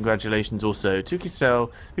 £50, and congratulations also to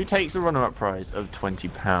KISEL, who takes the runner-up prize of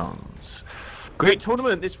 £20. Great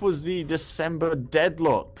tournament. This was the December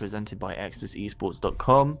Deadlock presented by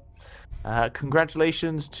ExodusEsports.com.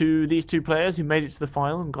 Congratulations to these 2 players who made it to the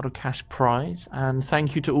final and got a cash prize, and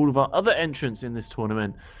thank you to all of our other entrants in this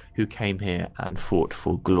tournament who came here and fought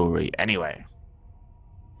for glory anyway.